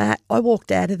 And that I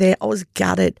walked out of there, I was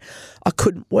gutted. I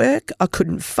couldn't work. I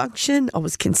couldn't function. I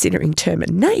was considering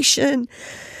termination.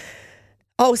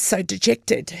 I was so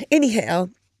dejected. Anyhow,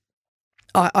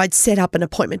 I'd set up an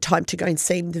appointment time to go and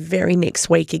see him the very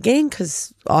next week again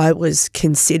because I was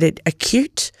considered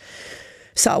acute.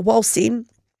 So I waltz in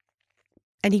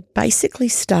and he basically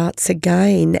starts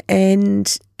again.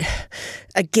 And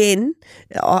again,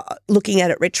 looking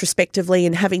at it retrospectively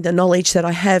and having the knowledge that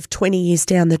I have 20 years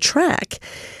down the track,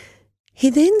 he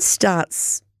then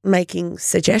starts making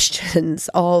suggestions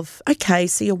of, okay,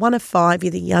 so you're one of five,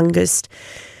 you're the youngest.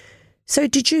 So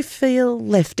did you feel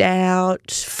left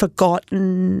out,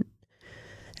 forgotten?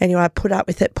 Anyway, I put up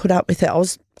with it.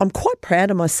 I'm quite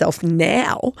proud of myself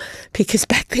now because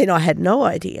back then I had no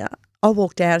idea. I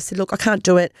walked out, I said, look, I can't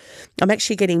do it. I'm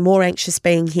actually getting more anxious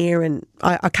being here, and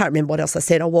I can't remember what else I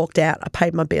said. I walked out, I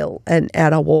paid my bill, and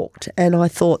out I walked. And I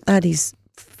thought, that is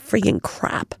frigging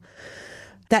crap.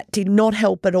 That did not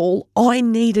help at all. I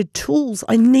needed tools.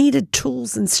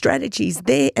 And strategies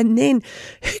there. And then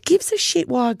who gives a shit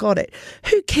why I got it?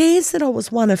 Who cares that I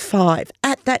was one of five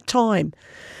at that time?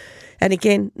 And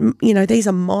again, these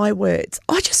are my words.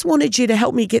 I just wanted you to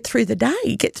help me get through the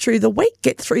day, get through the week,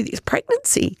 get through this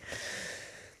pregnancy.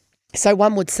 So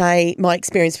one would say my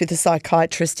experience with a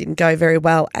psychiatrist didn't go very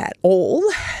well at all.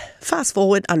 Fast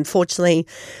forward, unfortunately,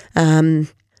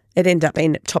 it ended up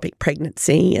being ectopic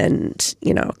pregnancy, and,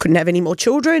 I couldn't have any more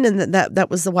children, and that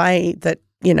was the way that,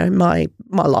 my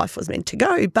life was meant to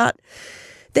go. But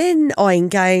then I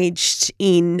engaged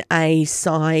in a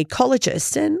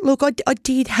psychologist, and look, I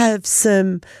did have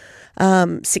some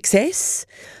success,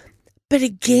 but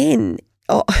again,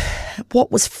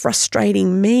 what was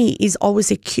frustrating me is I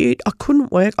was acute. I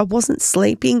couldn't work. I wasn't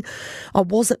sleeping. I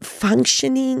wasn't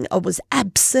functioning. I was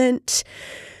absent.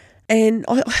 And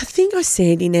I think I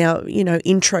said in our,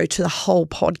 intro to the whole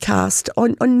podcast,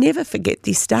 I never forget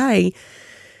this day.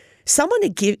 Someone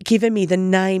had given me the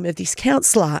name of this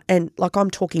counsellor, and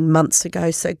I'm talking months ago,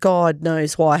 so God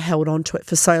knows why I held on to it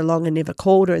for so long and never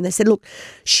called her. And they said, look,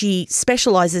 she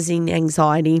specialises in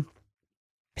anxiety.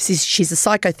 She's a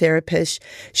psychotherapist.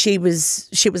 She was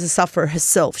a sufferer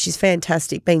herself. She's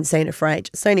fantastic, been seen her for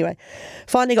ages. So anyway,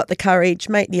 finally got the courage,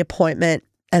 made the appointment,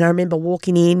 and I remember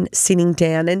walking in, sitting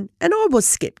down, and I was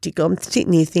sceptical. I'm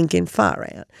sitting there thinking, far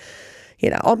out.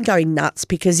 I'm going nuts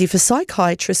because if a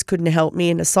psychiatrist couldn't help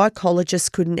me and a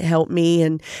psychologist couldn't help me,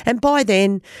 and by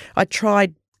then I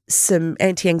tried some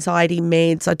anti-anxiety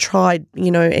meds, I tried,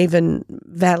 even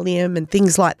Valium and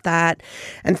things like that,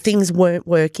 and things weren't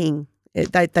working.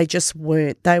 They just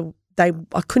weren't. I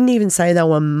couldn't even say they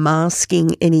were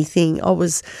masking anything. I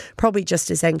was probably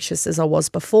just as anxious as I was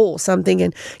before. So I'm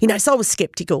thinking, so I was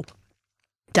sceptical.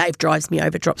 Dave drives me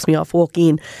over, drops me off, walk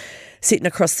in, sitting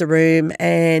across the room,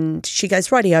 and she goes,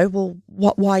 rightio, well,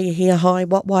 why are you here? Hi,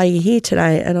 why are you here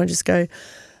today? And I just go,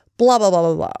 blah, blah, blah,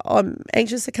 blah, blah. I'm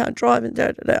anxious, I can't drive. And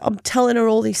I'm telling her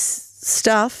all this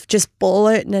stuff, just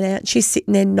blurting it out. She's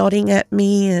sitting there nodding at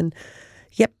me, and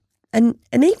yep. And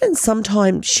even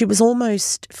sometimes she was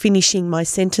almost finishing my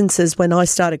sentences when I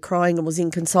started crying and was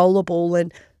inconsolable,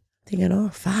 and thinking, oh,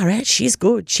 far out, she's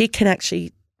good. She can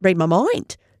actually read my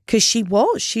mind. Because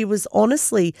she was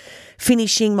honestly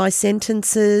finishing my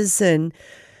sentences, and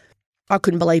I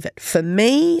couldn't believe it. For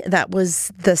me, that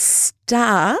was the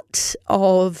start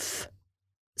of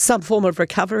some form of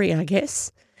recovery, I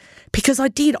guess, because I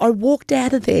walked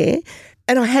out of there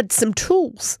and I had some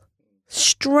tools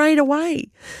straight away.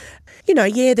 The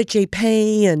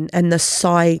GP and the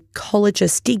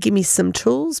psychologist did give me some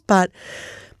tools, but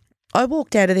I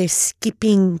walked out of there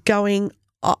skipping, going,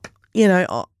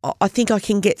 I think I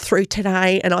can get through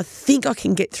today, and I think I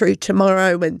can get through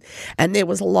tomorrow, and there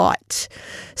was light.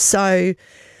 So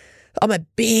I'm a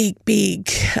big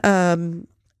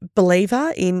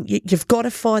believer in you've got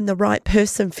to find the right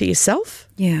person for yourself.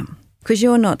 Yeah, because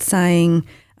you're not saying,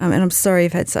 and I'm sorry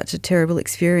you've had such a terrible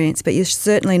experience, but you're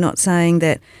certainly not saying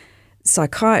that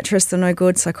psychiatrists are no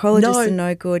good, psychologists are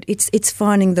no good. It's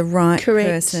finding the right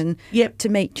person to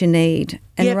meet your need.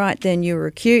 And right then you were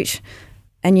acute.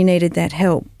 and you needed that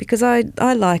help. Because I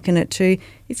liken it to,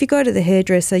 if you go to the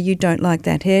hairdresser, you don't like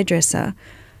that hairdresser,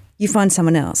 you find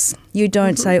someone else. You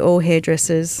don't say all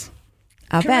hairdressers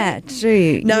are bad, do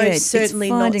you? No, Yeah, certainly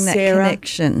it's finding not, that Sarah.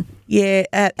 connection. Yeah,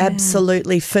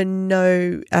 absolutely. For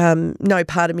no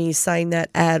part of me is saying that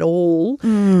at all.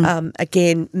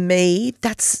 Again,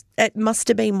 it must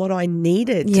have been what I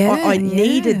needed. Yeah, I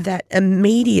needed that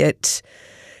immediate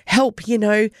help. You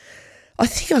know, I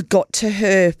think I got to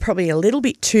her probably a little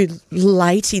bit too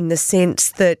late in the sense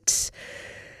that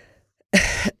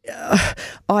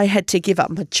I had to give up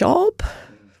my job.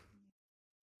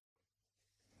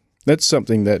 That's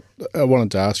something that I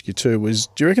wanted to ask you too, was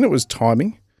do you reckon it was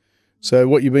timing? So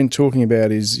what you've been talking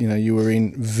about is, you know, you were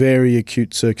in very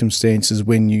acute circumstances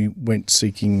when you went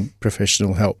seeking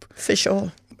professional help. For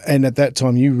sure. And at that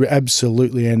time you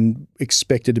absolutely and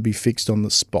expected to be fixed on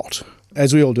the spot.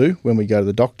 As we all do when we go to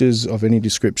the doctors of any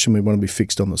description, we want to be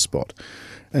fixed on the spot.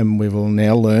 And we've all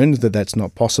now learned that that's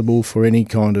not possible for any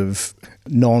kind of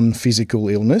non-physical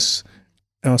illness.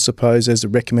 And I suppose as a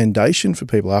recommendation for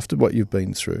people after what you've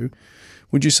been through,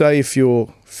 would you say if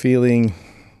you're feeling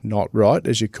not right,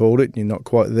 as you called it, you're not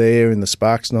quite there and the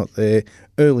spark's not there,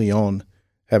 early on,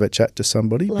 have a chat to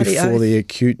somebody Bloody before oath. the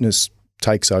acuteness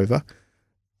takes over?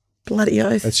 Bloody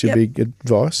oath. That's your big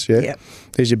advice, yeah? Yep.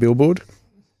 There's your billboard.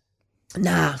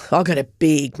 Nah, I've got a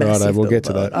big, massive Righto, we'll get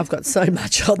to billboard. that. I've got so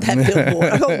much on that billboard.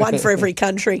 I've got one for every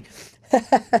country.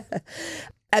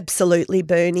 Absolutely,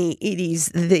 Bernie. It is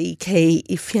the key.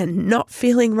 If you're not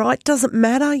feeling right, doesn't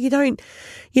matter. You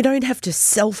don't have to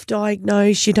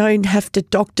self-diagnose. You don't have to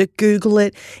Dr. Google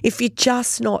it. If you're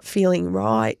just not feeling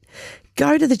right,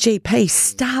 go to the GP.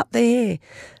 Start there.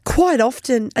 Quite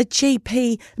often, a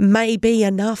GP may be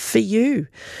enough for you.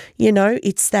 You know,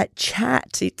 it's that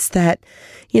chat. It's that,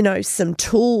 you know, some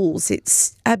tools.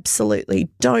 It's absolutely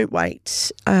don't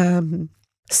wait.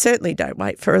 Certainly don't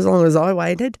wait for as long as I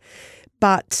waited.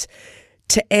 But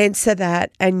to answer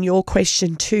that and your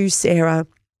question too, Sarah,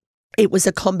 it was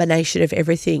a combination of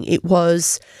everything. It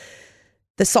was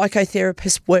the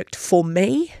psychotherapist worked for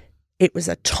me. It was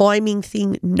a timing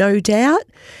thing, no doubt.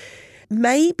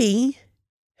 Maybe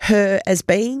her as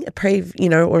being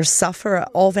or a sufferer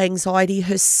of anxiety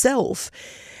herself,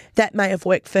 that may have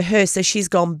worked for her. So she's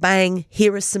gone, bang,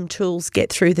 here are some tools,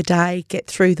 get through the day, get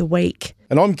through the week.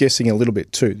 And I'm guessing a little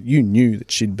bit too. You knew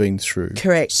that she'd been through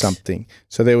Correct. something.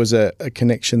 So there was a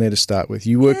connection there to start with.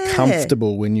 You were Yeah.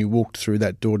 comfortable when you walked through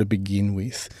that door to begin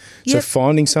with. So Yep.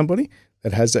 finding somebody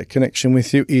that has that connection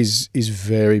with you is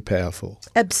very powerful.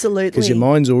 Absolutely. Because your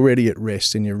mind's already at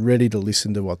rest and you're ready to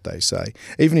listen to what they say.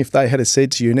 Even if they had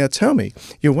said to you, now tell me,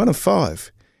 you're one of 5,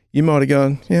 you might have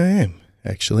gone, yeah, I am,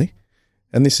 actually.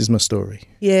 And this is my story.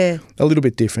 Yeah. A little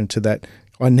bit different to that,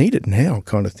 I need it now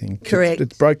kind of thing. Correct.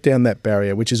 It broke down that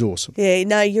barrier, which is awesome. Yeah,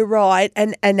 no, you're right.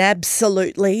 And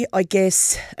absolutely, I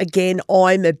guess, again,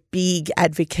 I'm a big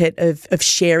advocate of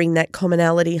sharing that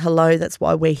commonality. Hello, that's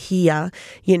why we're here.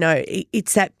 You know,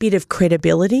 it's that bit of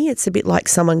credibility. It's a bit like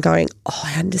someone going, oh,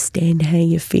 I understand how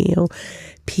you feel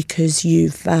because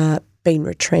you've been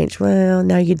retrenched. Well,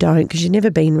 no, you don't, because you've never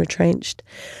been retrenched.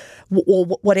 Or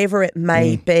whatever it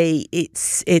may be,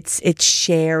 it's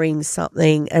sharing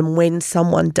something. And when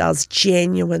someone does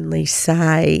genuinely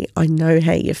say, I know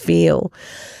how you feel,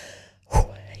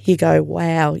 you go,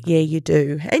 wow, yeah, you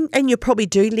do. And you probably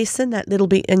do listen that little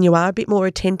bit and you are a bit more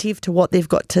attentive to what they've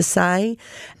got to say.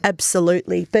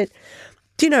 Absolutely. But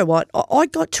do you know what? I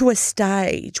got to a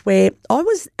stage where I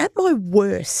was at my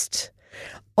worst.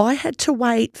 I had to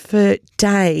wait for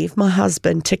Dave, my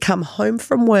husband, to come home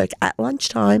from work at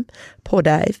lunchtime, poor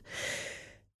Dave,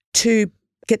 to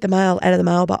get the mail out of the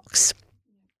mailbox,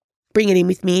 bring it in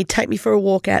with me, take me for a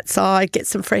walk outside, get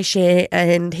some fresh air,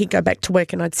 and he'd go back to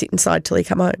work and I'd sit inside till he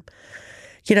come home.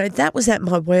 You know, that was at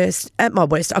my worst. At my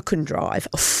worst, I couldn't drive,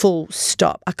 a full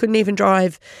stop. I couldn't even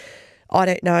drive, I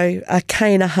don't know, 1.5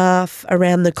 km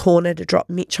around the corner to drop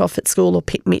Mitch off at school or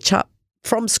pick Mitch up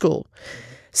from school.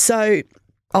 So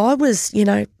I was, you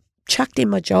know, chucked in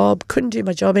my job, couldn't do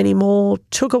my job anymore,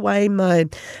 took away my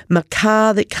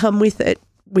car that come with it,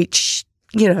 which,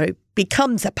 you know,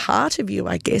 becomes a part of you,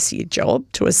 I guess, your job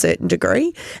to a certain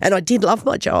degree. And I did love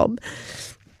my job.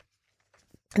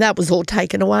 That was all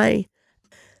taken away.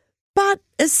 But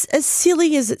as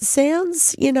silly as it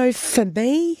sounds, you know, for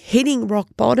me, hitting rock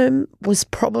bottom was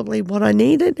probably what I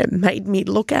needed. It made me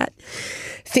look at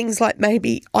things like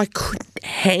maybe I couldn't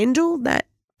handle that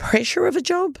pressure of a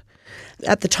job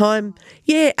at the time.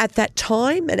 Yeah, at that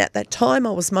time. And at that time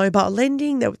I was mobile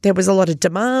lending. There was a lot of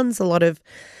demands, a lot of,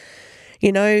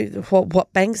 You know,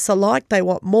 what banks are like, they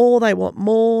want more.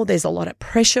 There's a lot of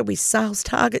pressure with sales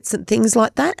targets and things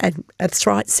like that. And that's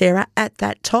right, Sarah, at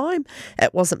that time,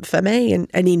 it wasn't for me. And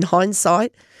in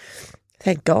hindsight,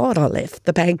 thank God I left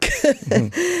the bank.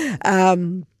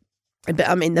 But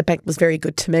I mean, the bank was very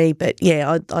good to me, but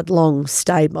yeah, I'd long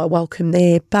stayed my welcome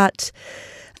there. But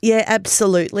yeah,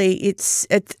 absolutely. It's.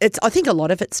 I think a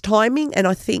lot of it's timing, and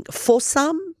I think for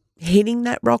some, hitting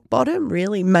that rock bottom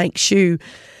really makes you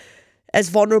as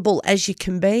vulnerable as you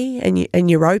can be, and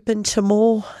you're open to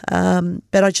more.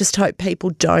 But I just hope people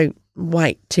don't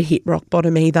wait to hit rock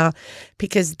bottom either,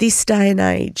 because this day and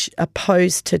age,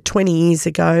 opposed to 20 years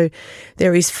ago,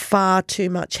 there is far too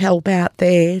much help out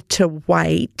there to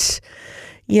wait.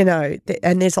 You know,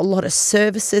 and there's a lot of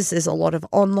services, there's a lot of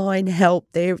online help.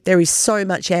 There is so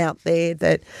much out there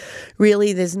that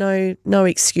really there's no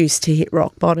excuse to hit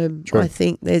rock bottom. True. I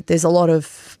think there's a lot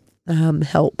of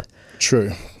help.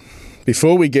 True.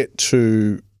 Before we get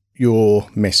to your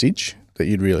message that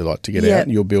you'd really like to get out,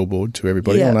 your billboard to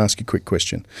everybody, I want to ask you a quick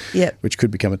question, which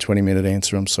could become a 20-minute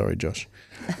answer. I'm sorry, Josh.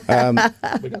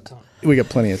 We got time. We got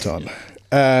plenty of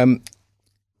time.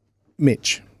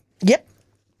 Mitch. Yep.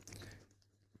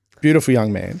 Beautiful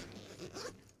young man,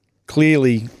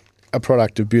 clearly a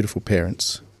product of beautiful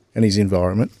parents and his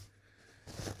environment.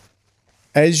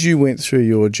 As you went through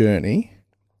your journey,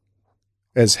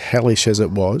 as hellish as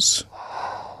it was,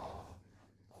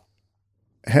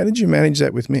 how did you manage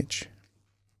that with Mitch?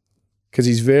 Because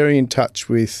he's very in touch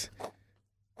with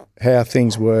how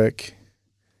things work.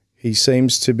 He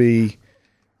seems to be,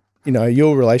 you know,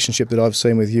 your relationship that I've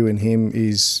seen with you and him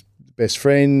is best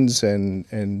friends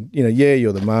and you know,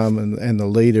 you're the mum and the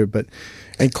leader,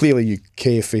 and clearly you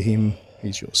care for him.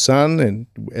 He's your son, and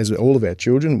as all of our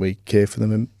children, we care for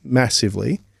them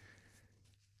massively.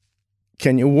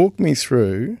 Can you walk me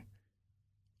through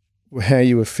how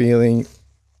you were feeling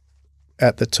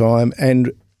at the time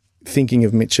and thinking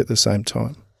of Mitch at the same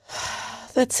time?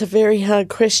 That's a very hard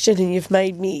question, and you've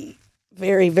made me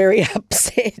very, very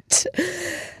upset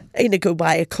in a good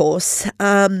way, of course.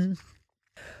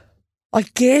 I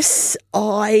guess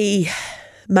I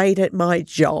made it my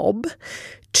job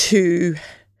to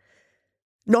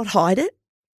not hide it.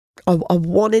 I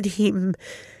wanted him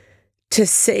to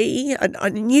see, and I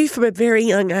knew from a very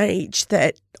young age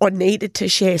that I needed to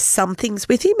share some things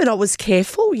with him, and I was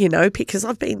careful, you know, because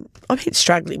I've been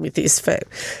struggling with this for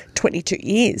 22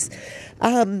 years.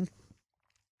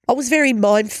 I was very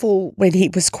mindful when he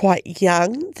was quite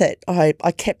young that I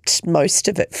kept most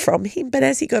of it from him. But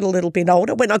as he got a little bit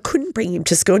older, when I couldn't bring him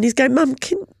to school and he's going, Mum,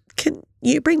 can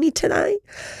you bring me today?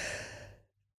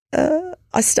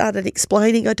 I started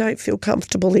explaining I don't feel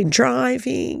comfortable in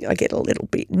driving. I get a little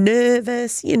bit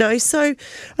nervous, you know. So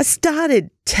I started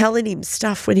telling him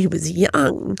stuff when he was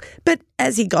young. But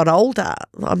as he got older,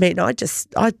 I mean, I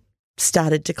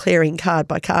started declaring card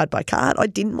by card by card. I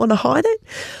didn't want to hide it.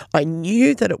 I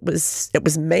knew that it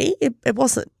was me. It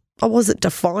wasn't. I wasn't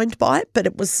defined by it, but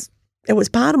it was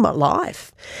part of my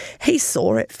life. He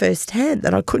saw it firsthand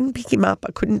that I couldn't pick him up.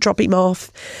 I couldn't drop him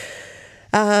off.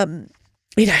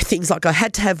 You know, things like I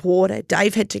had to have water.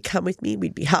 Dave had to come with me.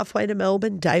 We'd be halfway to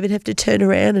Melbourne. Dave would have to turn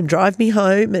around and drive me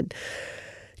home, and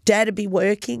Dad would be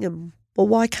working. And well,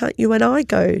 why can't you and I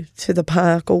go to the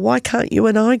park, or why can't you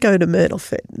and I go to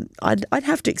Myrtleford? And I'd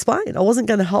have to explain. I wasn't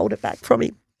going to hold it back from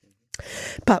him.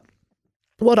 But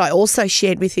what I also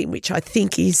shared with him, which I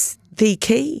think is the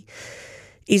key,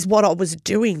 is what I was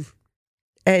doing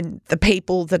and the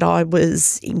people that I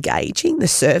was engaging, the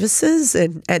services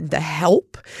and the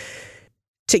help,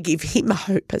 to give him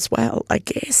hope as well, I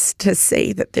guess, to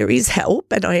see that there is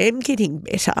help and I am getting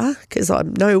better, because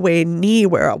I'm nowhere near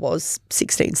where I was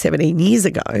 16, 17 years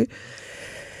ago.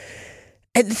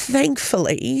 And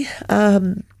thankfully,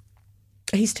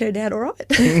 he's turned out all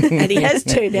right. And he has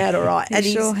turned out all right.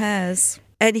 He sure has.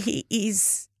 And he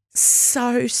is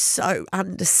so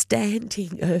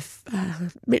understanding of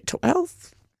mental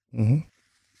health. Mm-hmm.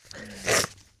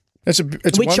 It's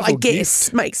which I guess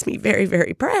gift. Makes me very,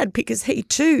 very proud, because he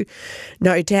too,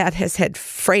 no doubt, has had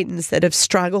friends that have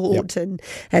struggled and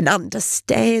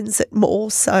understands it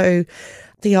more. So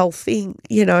the whole thing,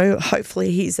 you know, hopefully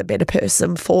he's a better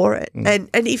person for it. And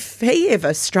if he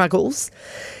ever struggles,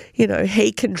 you know,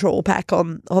 he can draw back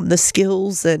on the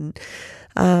skills and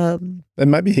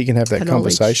maybe he can have that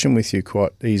conversation with you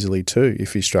quite easily too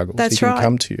if he struggles. That's he can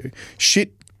come to you.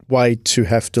 Way to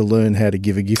have to learn how to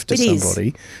give a gift to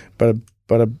somebody, but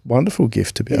a wonderful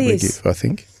gift to be able to give, I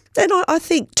think. And I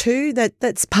think too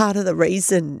that's part of the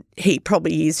reason he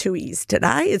probably is who he is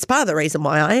today. It's part of the reason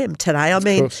why I am today. I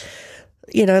mean,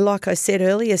 You know, like I said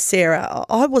earlier, Sarah,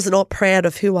 I was not proud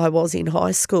of who I was in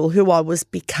high school, who I was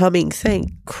becoming.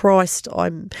 Thank Christ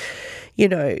I'm, you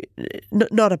know,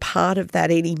 not a part of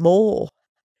that anymore.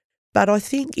 But I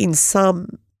think in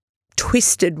some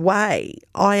twisted way,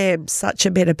 I am such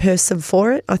a better person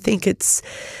for it. I think it's,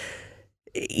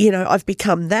 you know, I've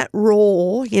become that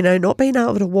raw, you know, not being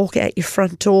able to walk out your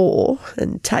front door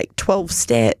and take 12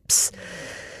 steps.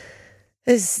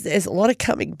 There's a lot of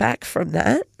coming back from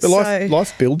that. But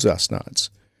life builds us, Nards.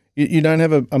 You don't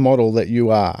have a model that you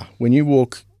are. When you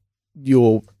wake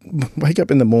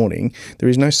up in the morning, there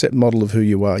is no set model of who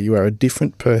you are. You are a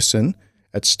different person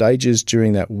at stages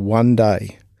during that one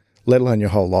day, let alone your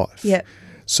whole life. Yeah.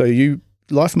 So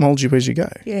life molds you as you go.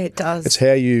 Yeah, it does. It's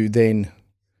how you then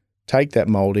take that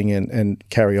moulding and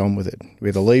carry on with it. You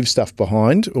either leave stuff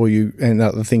behind and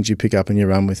other things you pick up and you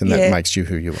run with, and that makes you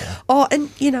who you are. Oh, and,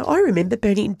 you know, I remember,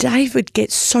 Bernie, and Dave would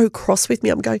get so cross with me.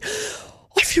 I'm going,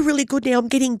 I feel really good now. I'm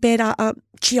getting better.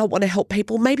 Gee, I want to help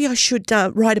people. Maybe I should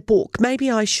write a book.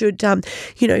 Maybe I should,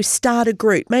 you know, start a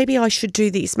group. Maybe I should do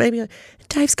this.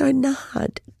 Dave's going, nah,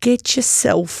 get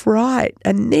yourself right.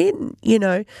 And then, you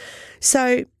know,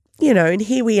 so, you know, and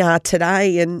here we are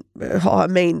today, and I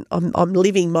mean, I'm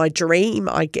living my dream,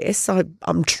 I guess.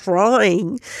 I'm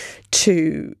trying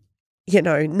to, you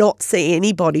know, not see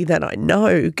anybody that I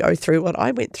know go through what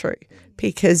I went through,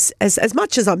 because as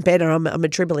much as I'm better, I'm a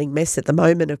dribbling mess at the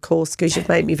moment, of course, because you've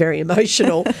made me very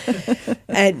emotional,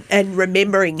 and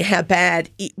remembering how bad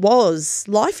it was.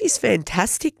 Life is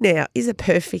fantastic now. Is it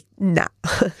perfect? Nah.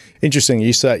 Interesting.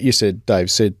 You said Dave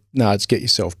said, no, it's get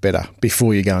yourself better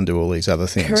before you go and do all these other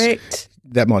things. Correct.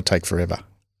 That might take forever.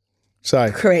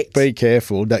 So correct. Be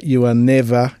careful that you are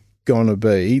never going to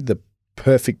be the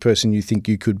perfect person you think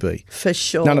you could be. For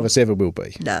sure. None of us ever will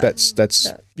be. No. That's no.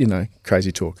 You know,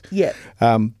 crazy talk. Yeah.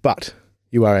 But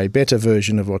you are a better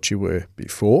version of what you were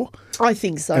before. I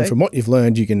think so. And from what you've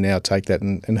learned, you can now take that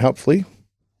and hopefully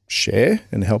share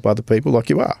and help other people like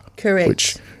you are. Correct.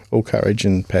 Which, all courage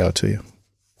and power to you.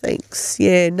 Thanks.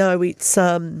 Yeah, no, it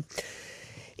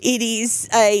is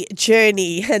a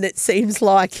journey, and it seems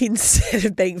like instead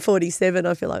of being 47,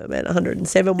 I feel like I'm at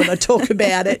 107 when I talk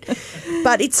about it.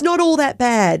 But it's not all that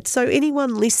bad. So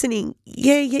anyone listening,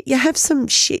 you have some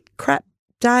shit, crap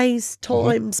days,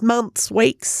 times, months,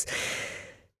 weeks,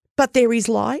 but there is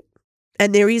light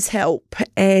and there is help,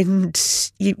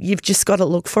 and you've just got to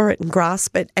look for it and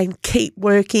grasp it and keep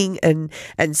working and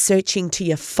searching till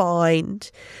you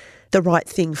find the right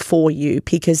thing for you,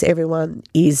 because everyone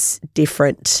is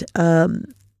different.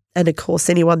 And of course,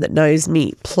 anyone that knows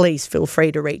me, please feel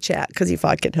free to reach out, because if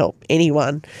I can help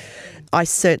anyone, I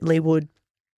certainly would.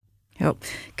 Help.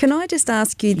 Can I just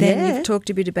ask you then, you've talked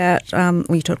a bit about,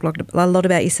 you talked a lot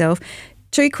about yourself.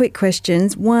 2 quick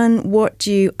questions. One, what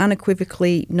do you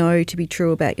unequivocally know to be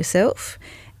true about yourself?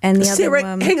 And the Sarah, other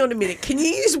one, hang on a minute. Can you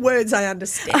use words I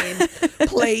understand,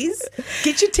 please?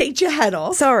 Get your teacher hat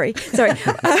off. Sorry.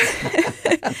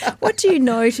 What do you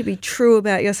know to be true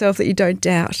about yourself that you don't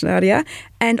doubt, Nadia?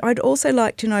 And I'd also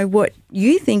like to know what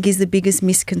you think is the biggest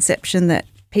misconception that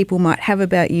people might have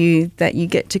about you that you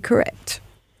get to correct.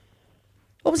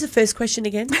 What was the first question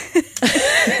again?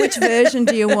 Which version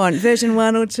do you want, version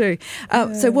 1 or 2?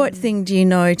 So what thing do you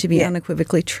know to be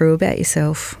unequivocally true about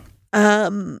yourself?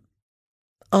 I'm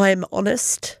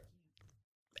honest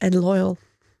and loyal.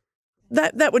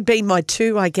 That would be my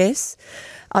 2, I guess.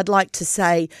 I'd like to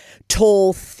say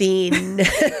tall, thin.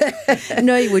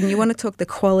 No, you wouldn't. You want to talk the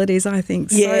qualities, I think.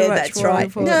 Yeah, that's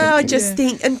right. No, I just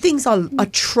think, and things I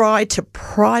try to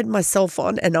pride myself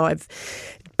on, and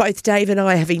both Dave and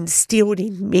I have instilled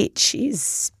in Mitch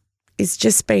is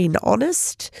just being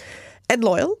honest and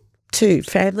loyal to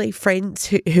family,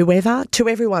 friends, whoever, to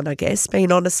everyone, I guess,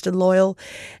 being honest and loyal,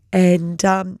 and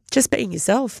just being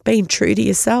yourself, being true to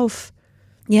yourself.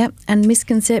 Yep, and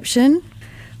misconception?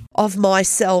 Of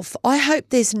myself. I hope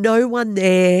there's no one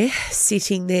there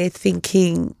sitting there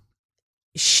thinking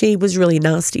she was really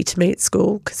nasty to me at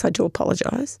school, because I do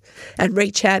apologise, and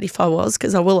reach out if I was,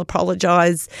 because I will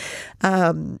apologise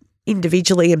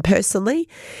individually and personally.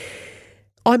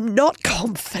 I'm not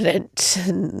confident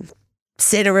and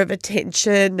centre of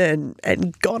attention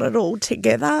and got it all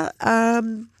together.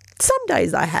 Some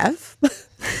days I have,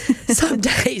 some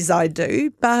days I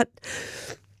do, but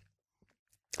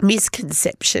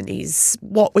misconception is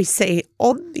what we see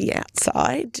on the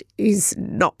outside is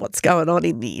not what's going on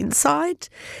in the inside,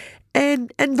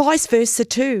 and vice versa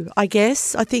too, I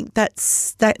guess. I think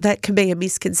that can be a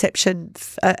misconception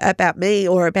about me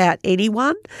or about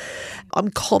anyone. I'm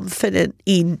confident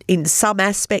in some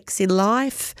aspects in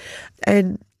life,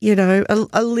 and, you know,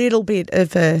 a little bit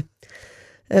of a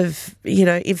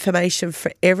information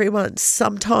for everyone.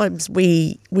 Sometimes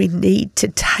we need to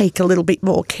take a little bit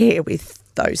more care with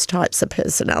those types of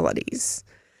personalities.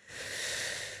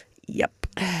 Yep.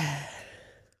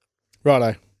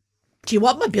 Righto. Do you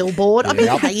want my billboard? I've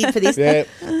been paying for this. Yeah.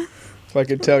 If I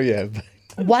could tell you.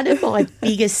 One of my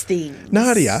biggest things.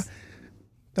 Nadia,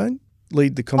 don't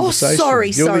lead the Oh, conversation. sorry.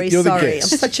 You're the I'm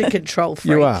guest. such a control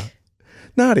freak. You are.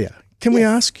 Nadia, can we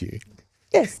ask you,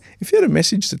 Yes. if you had a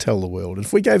message to tell the world,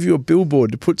 if we gave you a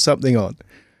billboard to put something on,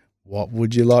 what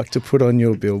would you like to put on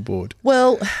your billboard?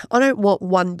 Well, I don't want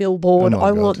one billboard. Oh, my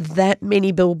I God. want that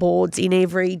many billboards in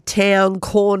every town,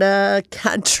 corner,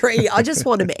 country. I just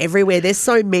want them everywhere. There's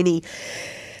so many.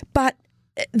 But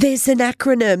there's an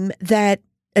acronym that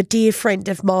a dear friend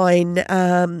of mine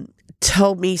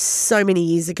told me so many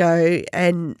years ago,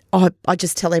 and I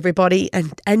just tell everybody,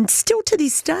 and still to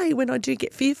this day when I do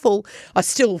get fearful, I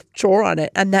still draw on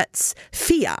it, and that's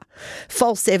fear,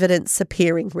 false evidence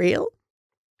appearing real.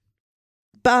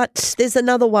 But there's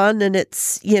another one, and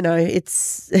it's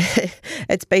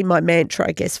it's been my mantra,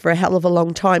 I guess, for a hell of a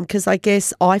long time, because I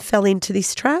guess I fell into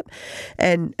this trap,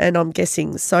 and I'm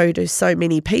guessing so do so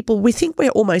many people. We think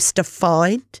we're almost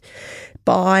defined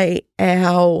by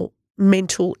our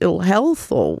mental ill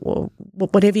health or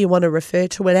whatever you want to refer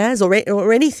to it as, or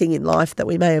anything in life that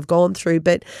we may have gone through,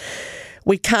 but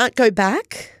we can't go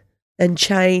back and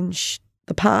change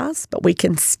the past, but we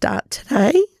can start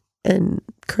today and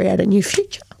create a new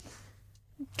future.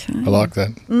 Okay. I like that.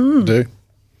 I do.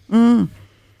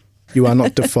 You are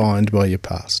not defined by your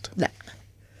past. No.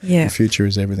 Yeah. The future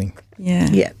is everything. Yeah.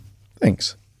 Yeah.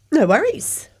 Thanks. No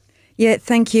worries. Yeah,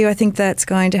 thank you. I think that's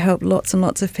going to help lots and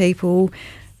lots of people.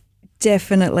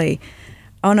 Definitely.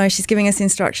 Oh no, she's giving us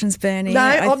instructions, Bernie. No,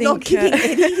 I I'm think, not giving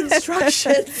any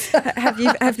instructions.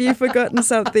 Have you forgotten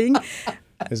something?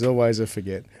 There's always a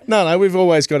forget. No, we've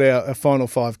always got our final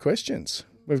 5 questions.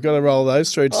 We've got to roll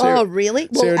those through. Oh, really?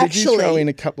 Well, Sarah, did you throw actually- in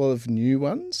a couple of new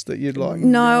ones that you'd like?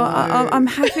 No, I'm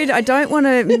happy. I don't want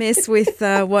to mess with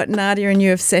what Nadia and you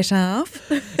have set up.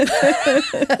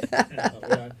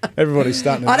 Everybody's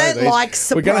starting to I know don't these. like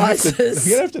We're going surprises.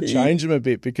 to have to change them a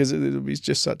bit because it'll be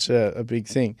just such a big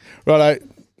thing. Right,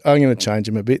 I'm going to change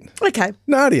them a bit. Okay.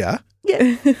 Nadia,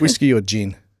 Yeah. whiskey or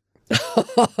gin?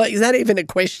 Is that even a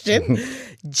question?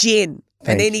 Gin.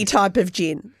 Thank And any type of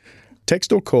gin.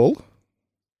 Text or call?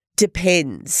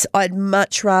 Depends. I'd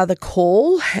much rather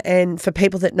call. And for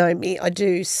people that know me, I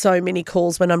do so many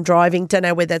calls when I'm driving. Don't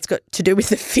know whether that's got to do with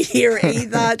the fear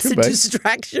either. It's a Could be.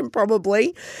 distraction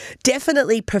probably.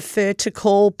 Definitely prefer to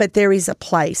call, but there is a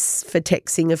place for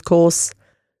texting, of course.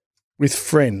 With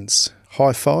friends,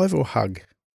 high five or hug?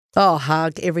 Oh,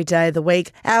 hug every day of the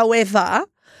week. However,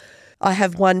 I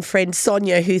have one friend,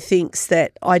 Sonia, who thinks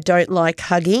that I don't like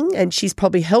hugging, and she's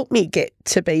probably helped me get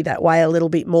to be that way a little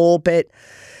bit more. But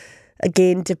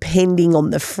again, depending on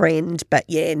the friend. But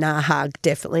yeah, hug,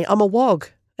 definitely. I'm a wog.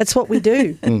 That's what we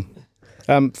do.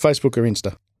 Facebook or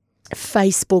Insta?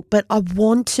 Facebook, but I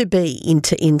want to be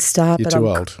into Insta. You're but too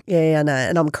I'm, old. Yeah, I know,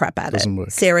 and I'm crap at Doesn't it.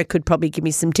 work. Sarah could probably give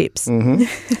me some tips.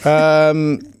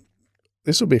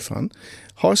 This will be fun.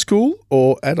 High school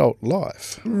or adult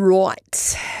life?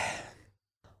 Right.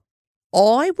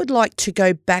 I would like to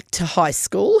go back to high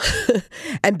school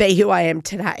and be who I am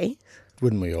today.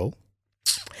 Wouldn't we all?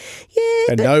 Yeah,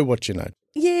 And know what you know.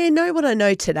 yeah, know what I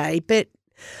know today. But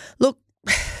look,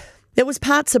 there was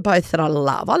parts of both that I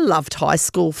love. I loved high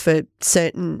school for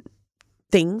certain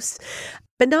things.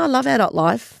 But no, I love adult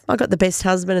life. I got the best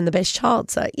husband and the best child.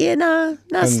 So yeah,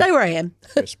 stay where I am.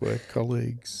 Best work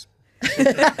colleagues.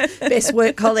 Best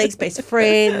work colleagues, best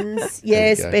friends,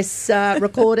 yes, go. best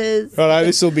recorders. Righto,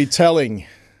 this will be telling.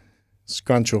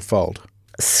 Scrunch or fold?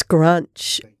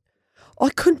 Scrunch. I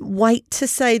couldn't wait to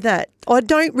say that. I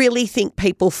don't really think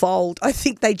people fold. I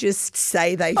think they just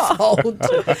say they fold.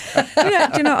 Do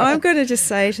you know, I'm going to just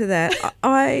say to that,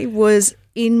 I was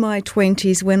in my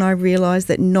 20s when I realised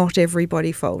that not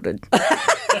everybody folded.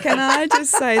 Can I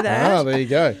just say that? Ah, there you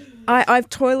go. I've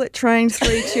toilet trained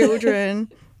 3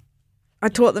 children. I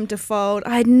taught them to fold.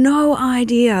 I had no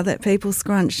idea that people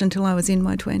scrunched until I was in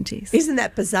my 20s. Isn't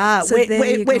that bizarre? So there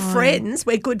we're you we're go. friends.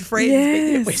 We're good friends.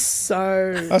 Yes. But we're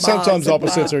so Sometimes miles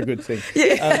opposites apart. are a good thing.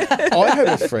 I had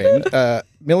a friend,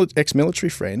 ex-military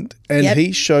friend, and Yep.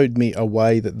 he showed me a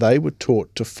way that they were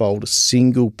taught to fold a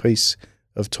single piece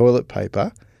of toilet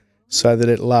paper so that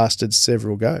it lasted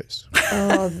several goes.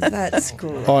 Oh, that's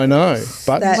good. I know,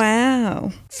 but That-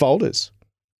 Wow. folders.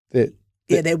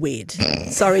 They're weird.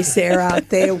 Sorry, Sarah.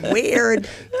 They're weird.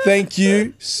 Thank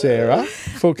you, Sarah,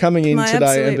 for coming in My today and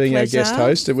absolute being our guest pleasure.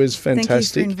 house. It was Thank you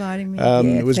fantastic. for inviting me. Yeah,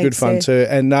 It was good thanks, fun too.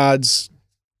 And Nards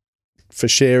for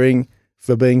sharing,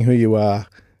 for being who you are.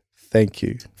 Thank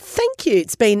you. Thank you.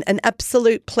 It's been an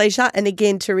absolute pleasure. And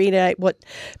again, to reiterate what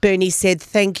Bernie said,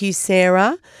 thank you,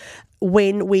 Sarah.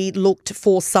 When we looked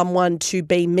for someone to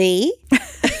be me,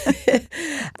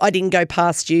 I didn't go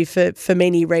past you for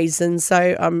many reasons.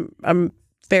 So I'm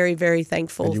very, very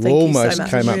thankful. And Thank almost you so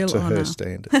much. came up Real to honour. her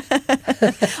standard.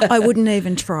 I wouldn't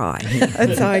even try.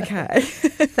 It's okay.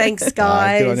 Thanks,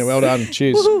 guys. Good on you. Well done.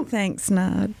 Cheers. Thanks,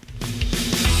 Nard.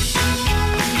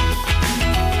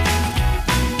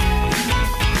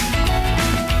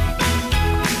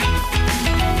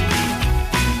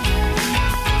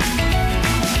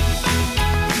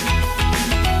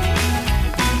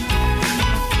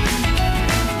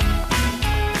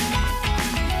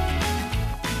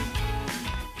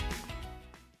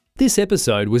 This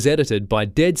episode was edited by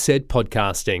Dead Set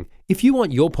Podcasting. If you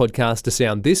want your podcast to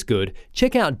sound this good,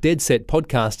 check out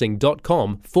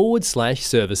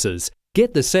deadsetpodcasting.com/services.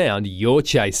 Get the sound you're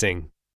chasing.